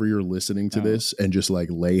 wherever you're listening to this, and just like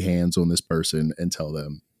lay hands on this person and tell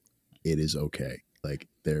them it is okay. Like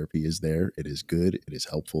therapy is there. It is good. It is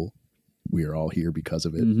helpful. We are all here because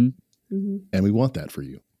of it. And we want that for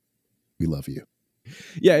you. We love you.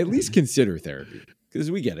 Yeah, at least consider therapy,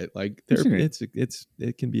 because we get it. Like therapy,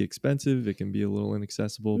 it can be expensive. It can be a little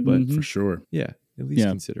inaccessible, but For sure. yeah, at least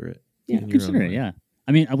consider it. Yeah, in your Consider own it. way. Yeah.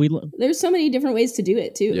 I mean, there's so many different ways to do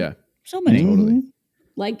it too. Yeah, so many. totally.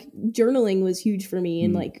 Like journaling was huge for me,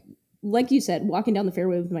 and like you said, walking down the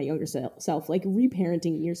fairway with my younger self, like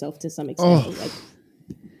reparenting yourself to some extent. Oh. Like,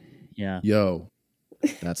 Yeah. Yo,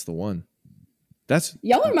 That's the one. That's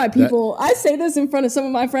y'all are my people. I say this in front of some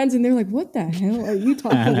of my friends, and they're like, "What the hell are you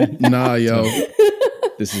talking about?" nah, yo.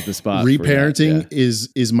 this is the spot. Reparenting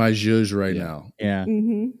is my zhuzh right now. Yeah.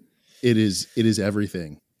 It is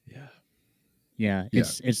everything. Yeah.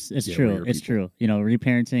 It's Yeah, true. we're It's people. true. You know,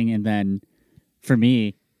 reparenting, and then for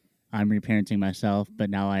me, I'm reparenting myself, but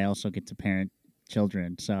now I also get to parent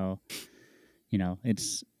children. So, you know,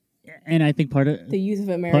 and I think part of The youth of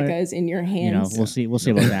America is in your hands. you know, we'll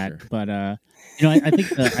see about that. But you know, I think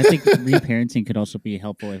reparenting could also be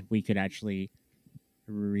helpful if we could actually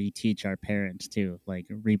reteach our parents too, like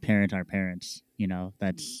reparent our parents. You know,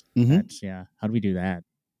 that's yeah. How do we do that?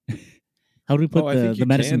 How do we put I think the you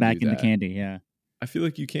medicine can back do in the that. candy? Yeah, I feel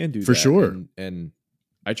like you can do For that, sure. and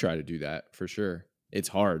I try to do that for sure. It's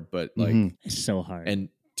hard, but like, it's so hard. and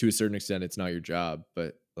to a certain extent, it's not your job,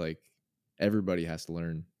 but like, everybody has to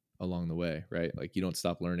learn along the way, right? Like you don't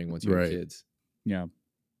stop learning once you have kids. Yeah.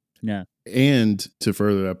 Yeah. And to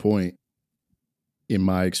further that point, in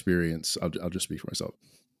my experience, I'll just speak for myself.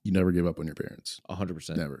 You never give up on your parents.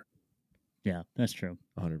 100%. Never. Yeah, that's true.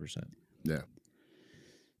 100%. Yeah.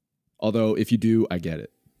 Although if you do, I get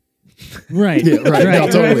it. Right. Yeah, right. No,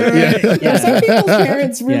 totally. Yeah, some people's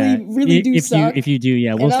parents really do suck. If you do,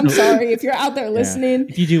 yeah. And I'm sorry if you're out there listening.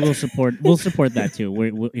 If you do, we'll support that too.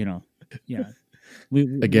 We'll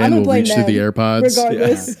Again, we'll reach through the AirPods.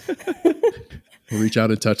 Regardless. We'll reach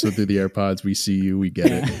out and touch them through the AirPods. We see you. We get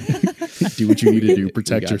it. Do what you need to do.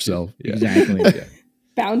 Protect yourself. Yeah. Exactly. Yeah. Yeah.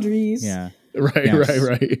 Boundaries.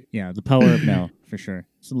 Right. Yeah, the power of no, for sure.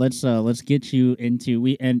 So let's get you into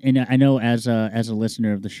and I know as a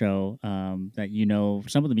listener of the show that you know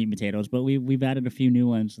some of the meat and potatoes, but we've added a few new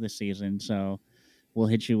ones this season, so we'll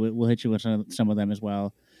hit you with some of them as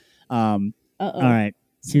well. All right,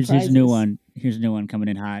 here's a new one. Here's a new one coming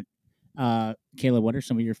in hot. Kayla, what are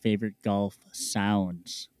some of your favorite golf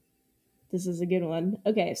sounds? This is a good one.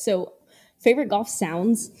 Okay, so favorite golf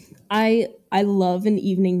sounds. I love an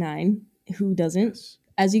evening nine. Who doesn't? Yes.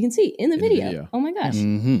 As you can see in the video. Oh my gosh.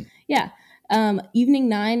 Mm-hmm. Yeah. Evening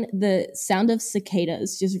nine, the sound of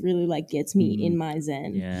cicadas just really like gets me in my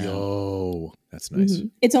zen. Yeah. Yo. That's nice. Mm-hmm.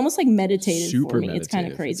 It's almost like meditative Super for me. meditative. It's kind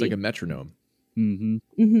of crazy. It's like a metronome. Mm-hmm.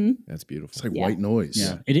 Mm-hmm. That's beautiful. It's like white noise.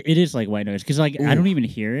 Yeah, it is like white noise because like I don't even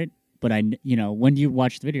hear it, but when you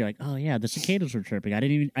watch the video, you're like, oh yeah, the cicadas were chirping. I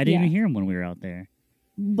didn't even hear them when we were out there.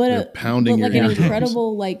 But pounding like your an eardrums.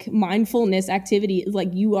 incredible like mindfulness activity. Like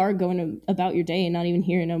you are going about your day and not even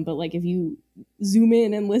hearing them, but like if you zoom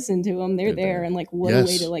in and listen to them, they're there. And like what a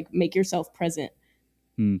way to like make yourself present.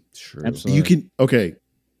 True. Absolutely. You can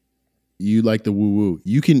you like the woo woo.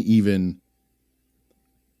 You can even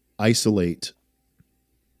isolate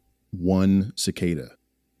one cicada.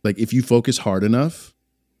 Like if you focus hard enough,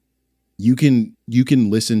 you can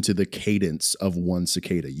listen to the cadence of one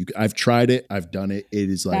cicada. I've tried it. I've done it.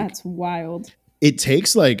 It is like That's wild. It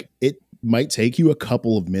takes it might take you a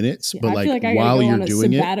couple of minutes, but I feel like I while gotta go you're on a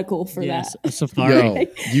doing sabbatical for Yes, that. a safari. yo,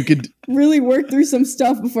 you could Really work through some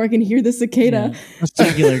stuff before I can hear the cicada. A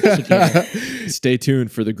singular cicada. Stay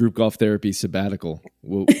tuned for the group golf therapy sabbatical.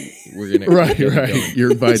 We're gonna right. get it going.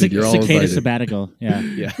 You're invited. You're all Cicada invited. sabbatical. Yeah.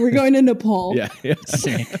 Yeah. We're going to Nepal. Yeah.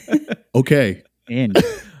 Sick. Okay. In.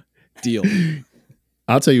 Deal.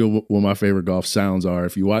 I'll tell you what my favorite golf sounds are.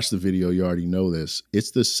 If you watch the video, you already know this. It's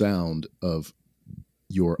the sound of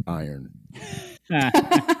your iron.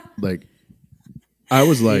 Like, I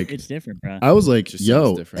was like, it's different, bro. I was like, Just yo,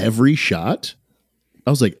 sounds different. every shot. I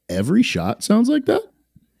was like, every shot sounds like that.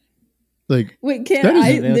 Like, Wait, can That is-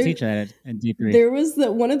 I? They'll there- teach that at D3. There was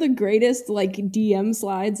one of the greatest like DM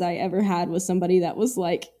slides I ever had was somebody that was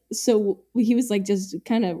like, so he was like just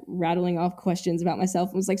kind of rattling off questions about myself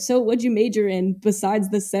and was like, so what'd you major in besides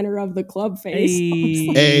the center of the club face? I was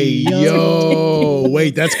like, hey, yo,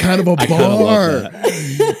 wait, that's kind of a I kinda love bar.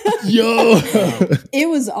 Yo. it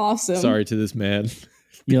was awesome. Sorry to this man.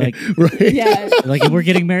 You're like, Right. Yeah, like we're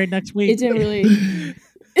getting married next week. it didn't really.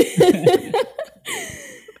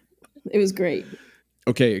 It was great.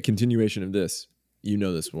 Okay, a continuation of this. You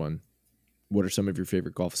know this one. What are some of your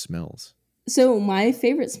favorite golf smells? So my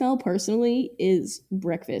favorite smell personally is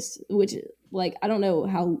breakfast, which like I don't know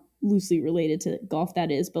how loosely related to golf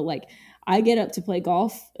that is, but like I get up to play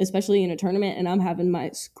golf, especially in a tournament, and I'm having my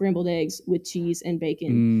scrambled eggs with cheese and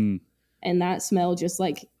bacon, and that smell just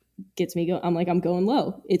like gets me going. I'm going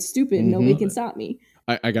low. It's stupid. Nobody can stop me.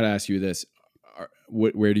 I gotta ask you this: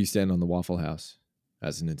 where do you stand on the Waffle House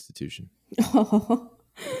as an institution?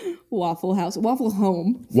 Waffle House, Waffle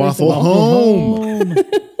Home, Waffle home.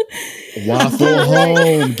 Waffle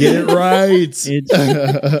home. Get it right.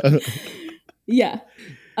 Yeah.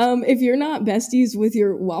 If you're not besties with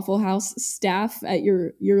your Waffle House staff at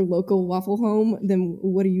your local Waffle Home, then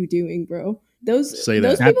what are you doing, bro? Those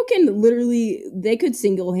people can literally, they could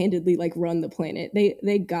single-handedly like run the planet.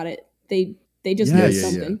 They got it. They just know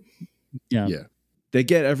something. Yeah. They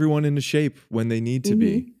get everyone into shape when they need to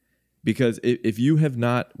be. Because if you have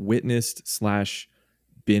not witnessed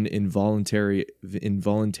 / been involuntarily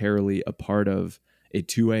a part of a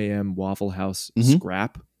 2 a.m. Waffle House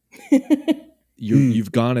scrap,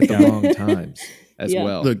 you've gone at the wrong times as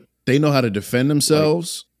well. Look, they know how to defend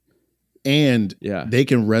themselves, and they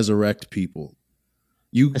can resurrect people.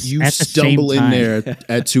 You stumble in there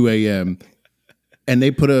at 2 a.m. and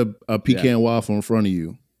they put a pecan waffle in front of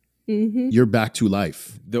you. You're back to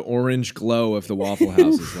life. The orange glow of the Waffle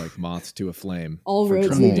House is like moths to a flame. All for roads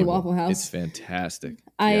drunk lead to people. Waffle House. It's fantastic.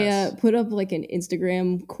 I put up like an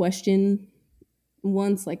Instagram question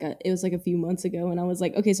once, it was like a few months ago, and I was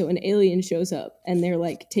like, okay, so an alien shows up and they're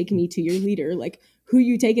like, take me to your leader, like, who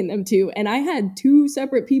you taking them to? And I had 2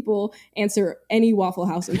 separate people answer any Waffle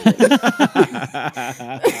House in Portland.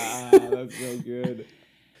 That's so good.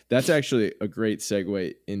 That's actually a great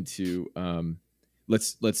segue into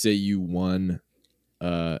let's say you won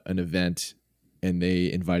an event and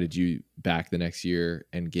they invited you back the next year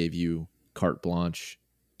and gave you carte blanche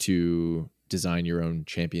to design your own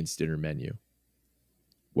Champions Dinner menu.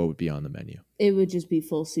 What would be on the menu? It would just be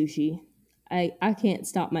full sushi. I can't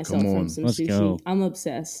stop myself from some Let's sushi. go. I'm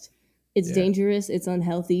obsessed. It's dangerous. It's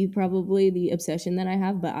unhealthy, probably, the obsession that I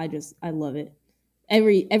have, but I love it.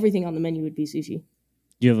 Everything on the menu would be sushi.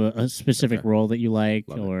 Do you have a specific roll that you like,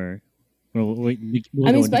 or we'll I mean,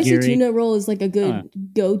 go spicy nigiri? tuna roll is like a good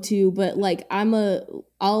go-to, but like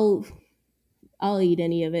I'll eat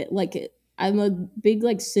any of it. Like I'm a big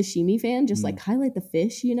like sashimi fan. Just like highlight the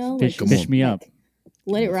fish, you know. Fish, like, fish me up.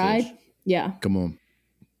 Let it ride. Fish. Yeah. Come on.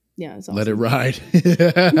 Yeah. It's awesome. Let it ride.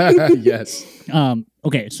 Yes.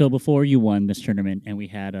 Okay, so before you won this tournament and we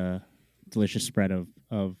had a delicious spread of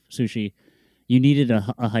sushi, you needed a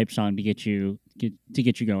hype song to get you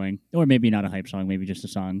going, or maybe not a hype song, maybe just a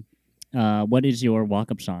song. What is your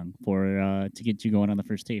walk-up song for to get you going on the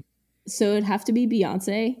first tee? So it'd have to be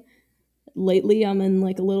Beyonce. Lately, I'm in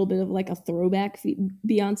like a little bit of like a throwback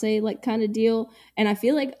Beyonce like kind of deal, and I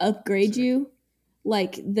feel like Upgrade You,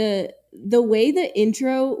 like the way the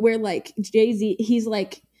intro where like Jay-Z, he's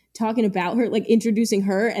like talking about her, like introducing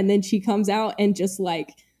her, and then she comes out and just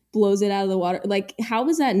like blows it out of the water. Like, how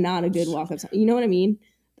is that not a good walk-up song? You know what I mean?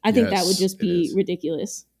 I think that would just be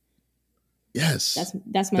ridiculous. Yes.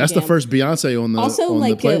 That's my That's jam. the first Beyonce on the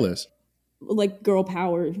the playlist. Like Girl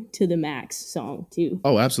Power to the Max song too.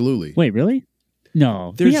 Oh, absolutely. Wait, really?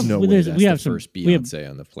 No, There's no way that's we have the first we have- Beyonce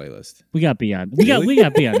on the playlist. We got Beyonce. We got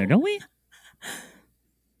Beyonce there, don't we?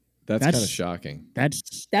 That's kind of shocking.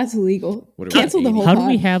 That's illegal. What are we, Cancel the whole How do pod.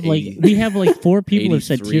 we have like we have like 4 people who've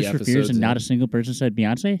said 83 Tears for Fears and not a single person said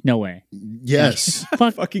Beyonce? No way. Yes.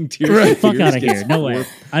 Fuck Fucking Tears Right. for fuck Fears out of gets here. No way.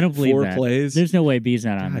 I don't believe 4 that. plays. There's no way B's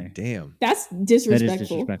not on there. God damn. That's That disrespectful. is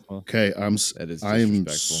disrespectful. Okay, That is I am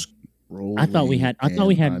disrespectful. scrolling. I thought we had I'm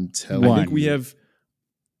telling one. I think we you. have.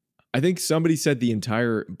 I think somebody said the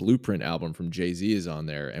entire Blueprint album from Jay-Z is on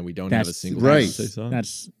there, and we don't have a That's single right. Beyonce song.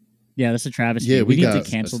 That's a travesty. Yeah, we we need got to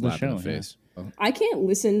cancel a the slap in show. the face. I can't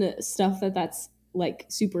listen to stuff that's like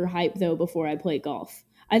super hype though before I play golf.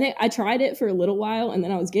 I think I tried it for a little while and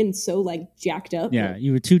then I was getting so like jacked up. Yeah,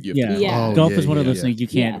 you were too. You have to- Yeah, Oh, golf yeah, is one of yeah, those yeah. things you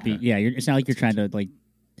can't Yeah. be. Yeah, it's not like you're trying to like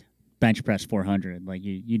bench press 400. Like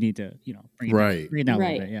you need to bring it Right. down, bring it down a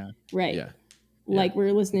Right. little bit. Yeah. Right. Yeah. Like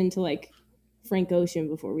we're listening to like Frank Ocean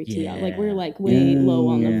before we tee out. Like we're Yeah. like way low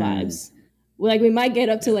on the Yeah. vibes. Like we might get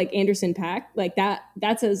up to like Anderson Paak. Like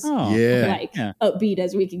that's as Oh, Yeah. like Yeah. upbeat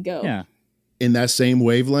as we could go. Yeah. In that same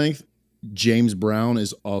wavelength, James Brown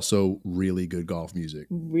is also really good golf music.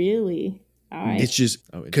 Really? All right. It's just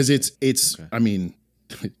Oh, because it's Okay. I mean,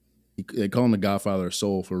 they call him the Godfather of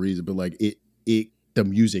Soul for a reason, but like the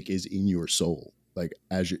music is in your soul. Like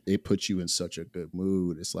it puts you in such a good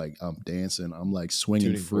mood. It's like I'm dancing, I'm like swinging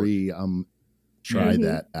Tuning fork. free. I'm try Mhm.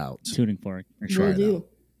 that out. Tuning fork. Try Will it do. out.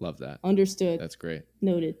 Love that. Understood. That's great.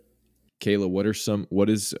 Noted. Kayla,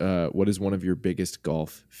 what is one of your biggest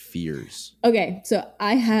golf fears? Okay, so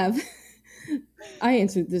I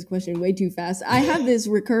answered this question way too fast. I have this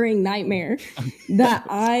recurring nightmare that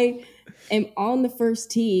I am on the first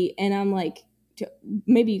tee and I'm like,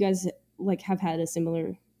 maybe you guys like have had a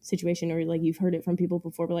similar situation or like you've heard it from people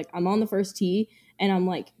before, but like I'm on the first tee and I'm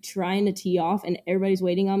like trying to tee off and everybody's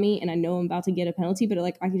waiting on me and I know I'm about to get a penalty, but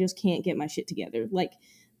like I just can't get my shit together. Like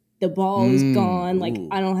the ball is gone. Like Ooh.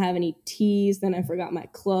 I don't have any tees. Then I forgot my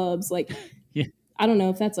clubs. Like Yeah. I don't know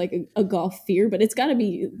if that's like a golf fear, but it's got to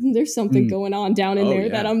be, there's something going on down in there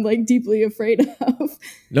that I'm like deeply afraid of.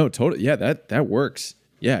 No, totally. Yeah, that works.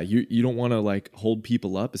 Yeah, you don't want to like hold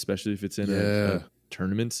people up, especially if it's in a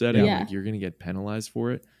tournament setting. Yeah. Like you're gonna get penalized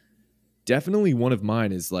for it. Definitely one of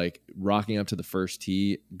mine is like rocking up to the first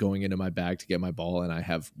tee, going into my bag to get my ball, and I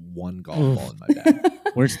have one golf ball in my bag.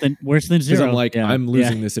 Worse than Because zero. I'm like, Yeah. I'm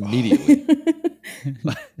losing this immediately.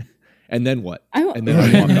 And then what? I- And then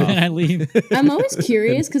I walk off. I leave. I'm always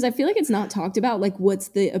curious because I feel like it's not talked about. Like, what's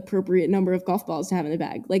the appropriate number of golf balls to have in the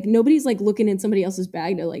bag? Like, nobody's like looking in somebody else's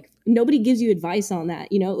bag to like. Nobody gives you advice on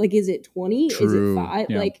that. You know, like, is it 20? Is True. it 5?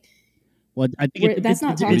 Yeah. Like, Well, I think that's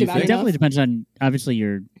not talked about It definitely enough. depends on obviously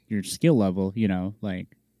your skill level, you know, like,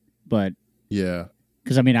 but Yeah.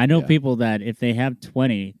 because I mean I know Yeah. people that if they have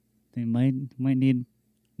 20, they might need.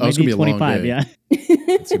 Oh, it's gonna be a long 25, day. yeah.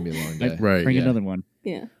 It's gonna be a long day. Like, Right. bring yeah. another one.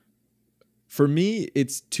 yeah. For me,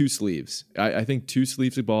 it's 2 sleeves. I think 2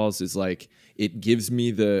 sleeves of balls is like, it gives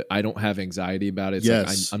me I don't have anxiety about it. It's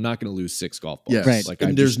like, I'm not going to lose 6 golf balls. Yes. Right. Like,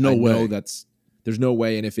 And there's no way. There's no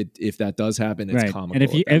way. And if that does happen, it's right. comical.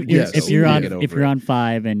 And if you're on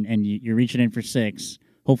 5 and you're reaching in for 6,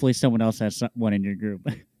 hopefully someone else has one in your group.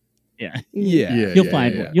 Yeah. You'll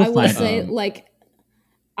find one. I will say, like,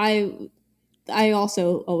 I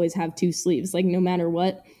also always have 2 sleeves. Like, no matter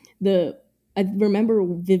what, I remember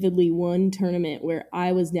vividly one tournament where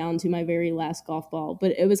I was down to my very last golf ball,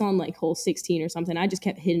 but it was on like hole 16 or something. I just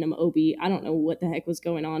kept hitting them OB. I don't know what the heck was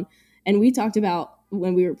going on. And we talked about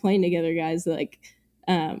when we were playing together, guys, like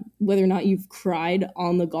whether or not you've cried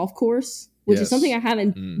on the golf course, which is something I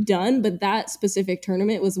haven't done. But that specific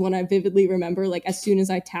tournament was one I vividly remember. Like, as soon as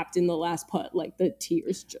I tapped in the last putt, like the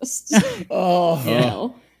tears just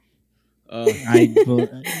fell.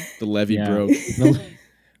 The levee broke.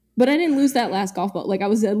 But I didn't lose that last golf ball. Like, I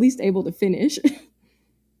was at least able to finish.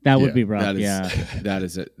 That would be rough. That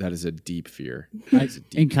is a deep fear.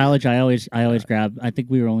 In college, I always grabbed. I think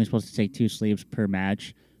we were only supposed to take 2 sleeves per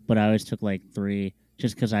match, but I always took like 3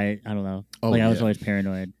 just because I don't know. I was always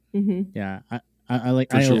paranoid. Mm-hmm. Yeah, I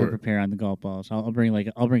over prepare on the golf balls. I'll bring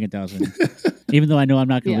a dozen, even though I know I'm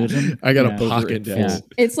not gonna lose them. I got a pocket full. Yeah.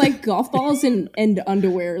 It's like golf balls and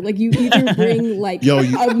underwear. Like, you either bring like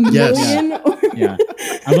a million. Or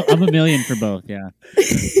I'm a million for both. Yeah.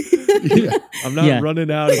 I'm not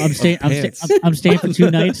running out. I'm staying for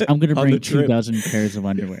 2 nights. I'm gonna bring 2 dozen pairs of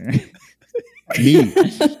underwear. Me.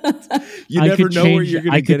 You never know where you're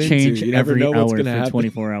going to get into. I could change every hour for happen.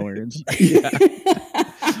 24 hours.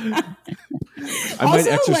 I might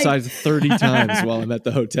exercise 30 times while I'm at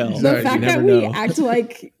the hotel. The fact that we act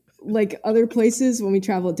like other places when we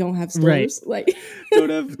travel don't have stores. Like, don't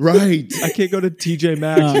have. Right. I can't go to TJ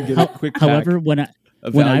Maxx and get a quick pack. However, when I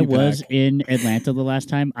was in Atlanta the last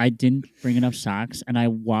time, I didn't bring enough socks, and I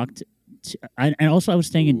walked. And also I was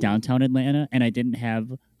staying in downtown Atlanta, and I didn't have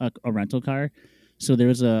a rental car, so there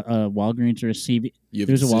was a Walgreens or a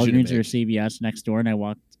CVS next door, and I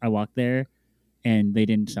walked there, and they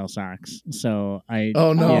didn't sell socks, so I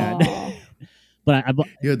but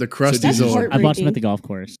you had the crusty zone. I bought some at the golf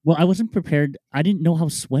course. Well, I wasn't prepared. I didn't know how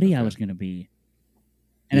sweaty I was going to be,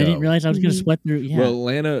 and I didn't realize I was going to sweat through. Yeah. Well,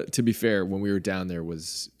 Atlanta, to be fair, when we were down there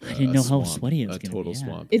was I didn't know how sweaty it was. A total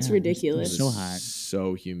swamp. It's ridiculous. It was so hot,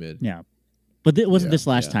 so humid. Yeah. But it wasn't this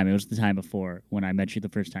last time. It was the time before when I met you the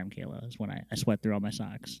first time, Kayla. Is when I sweat through all my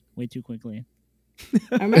socks way too quickly.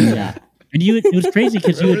 I remember that. And it was crazy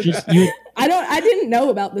because I didn't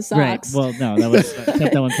know about the socks. Right. Well, no, that was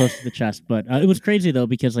kept that one close to the chest. But it was crazy though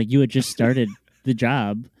because like you had just started the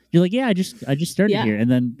job. You're like, yeah, I just started here,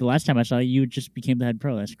 and then the last time I saw you, just became the head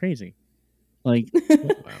pro. That's crazy. Like,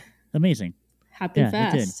 wow. Amazing. Happened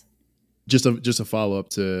fast. Just a follow up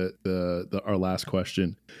to our last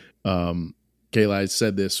question. Kayla, I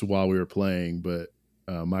said this while we were playing, but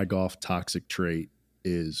my golf toxic trait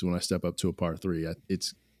is when I step up to a par 3,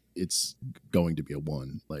 it's going to be a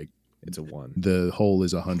 1. Like, it's a 1. The hole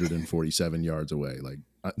is 147 yards away. Like,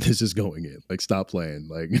 this is going in. Like, stop playing.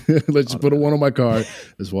 Like, let's just put a 1 on my card.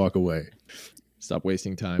 Let's walk away. Stop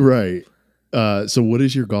wasting time. Right. So what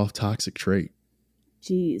is your golf toxic trait?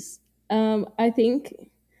 Jeez. I think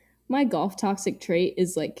my golf toxic trait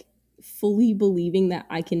is like fully believing that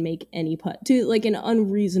I can make any putt to like an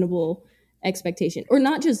unreasonable expectation, or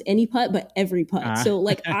not just any putt, but every putt. So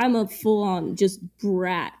like I'm a full on just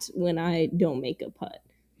brat when I don't make a putt.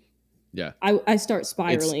 Yeah. I start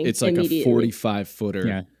spiraling. It's like a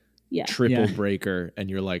 45-footer triple breaker, and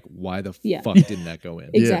you're like, why the fuck didn't that go in?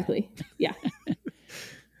 Exactly. Yeah.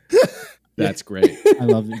 That's great. I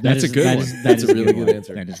love it. That's a good one. That's a really good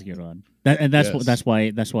answer. That is a good one. That's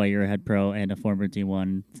why you're a head pro and a former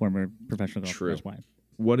D1, former professional golfer. That's why.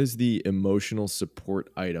 What is the emotional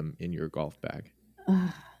support item in your golf bag?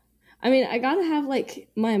 I mean, I gotta have like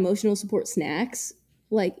my emotional support snacks.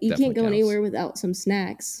 Like, you can't go anywhere without some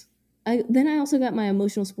snacks. Then I also got my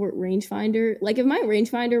emotional support rangefinder. Like, if my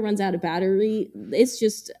rangefinder runs out of battery, it's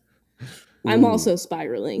just I'm also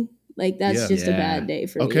spiraling. Like, that's just a bad day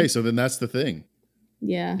for me. Okay, so then that's the thing.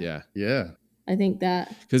 Yeah. Yeah. I think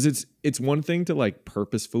that. Because it's one thing to like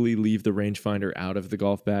purposefully leave the rangefinder out of the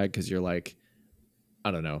golf bag because you're like, I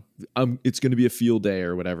don't know, it's going to be a field day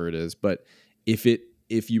or whatever it is. But if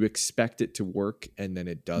you expect it to work and then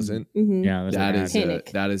it doesn't,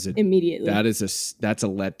 that is immediately. That's a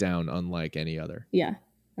letdown unlike any other. Yeah,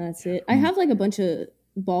 that's it. I have like a bunch of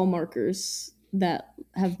ball markers that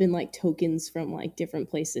have been like tokens from like different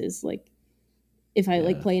places. Like, if I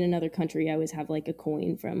like play in another country, I always have like a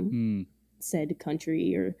coin from said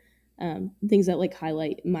country, or things that like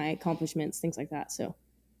highlight my accomplishments, things like that. So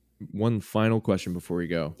One final question before we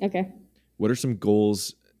go. Okay. What are some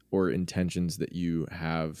goals or intentions that you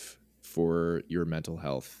have for your mental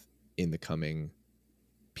health in the coming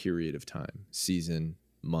period of time? Season,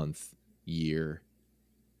 month, year,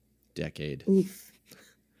 decade, Oof.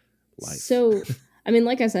 life. So, I mean,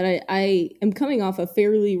 like I said, I am coming off a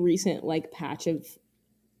fairly recent like patch of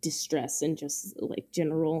distress and just like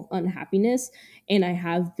general unhappiness. And I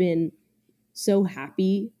have been so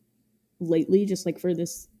happy lately, just like for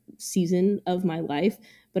this season of my life.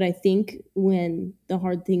 But I think when the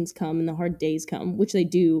hard things come and the hard days come, which they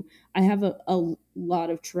do, I have a lot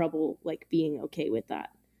of trouble like being okay with that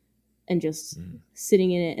and just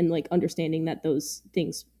sitting in it and like understanding that those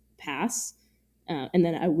things pass. And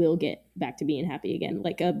then I will get back to being happy again.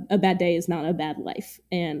 Like a bad day is not a bad life.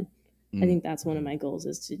 And I think that's one of my goals,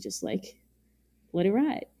 is to just like let it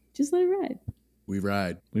ride. Just let it ride. We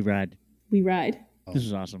ride. We ride. We ride. This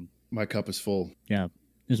is awesome. My cup is full. Yeah.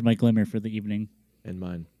 This is my glimmer for the evening. And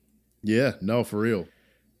mine. Yeah, no, for real.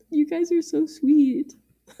 You guys are so sweet.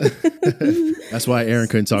 That's why Aaron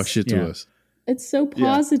couldn't talk shit to Yeah. us. It's so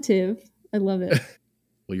positive. I love it.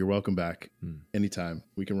 Well, you're welcome back anytime.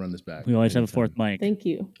 We can run this back. We always have a fourth mic. Thank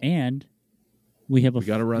you. And we have a We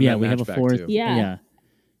gotta run yeah, that we have match a back, fourth. too. Yeah.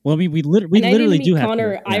 Well, I mean, we And I didn't literally meet do have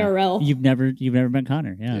Connor to, yeah. IRL. You've never met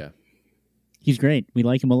Connor. Yeah. Yeah. He's great. We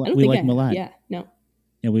like him a I lot. don't We think like him a lot. Yeah, no.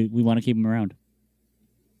 Yeah, we want to keep him around.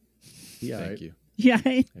 Yeah, Thank right. you. Yeah.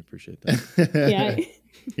 I appreciate that. Yeah.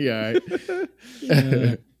 Yeah,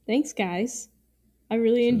 right. Thanks, guys. I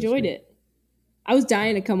really enjoyed it. I was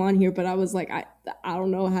dying to come on here, but I was like, I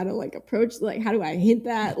don't know how to like approach. Like, how do I hint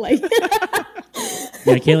that? Like,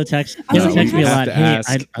 Yeah, Kayla texts I was like, me a I have lot. to Hey,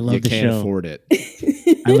 ask. I love You the can't show. afford it.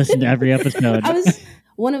 I listen to every episode.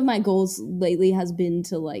 one of my goals lately has been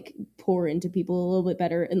to like pour into people a little bit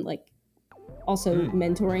better and like also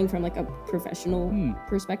mentoring from like a professional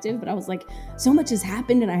perspective. But I was like, so much has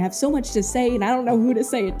happened and I have so much to say and I don't know who to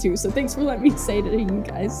say it to. So thanks for letting me say it to you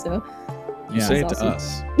guys. So You Yeah. say it That's to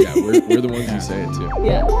awesome. us. Yeah, we're the ones you say it to.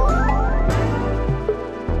 yeah.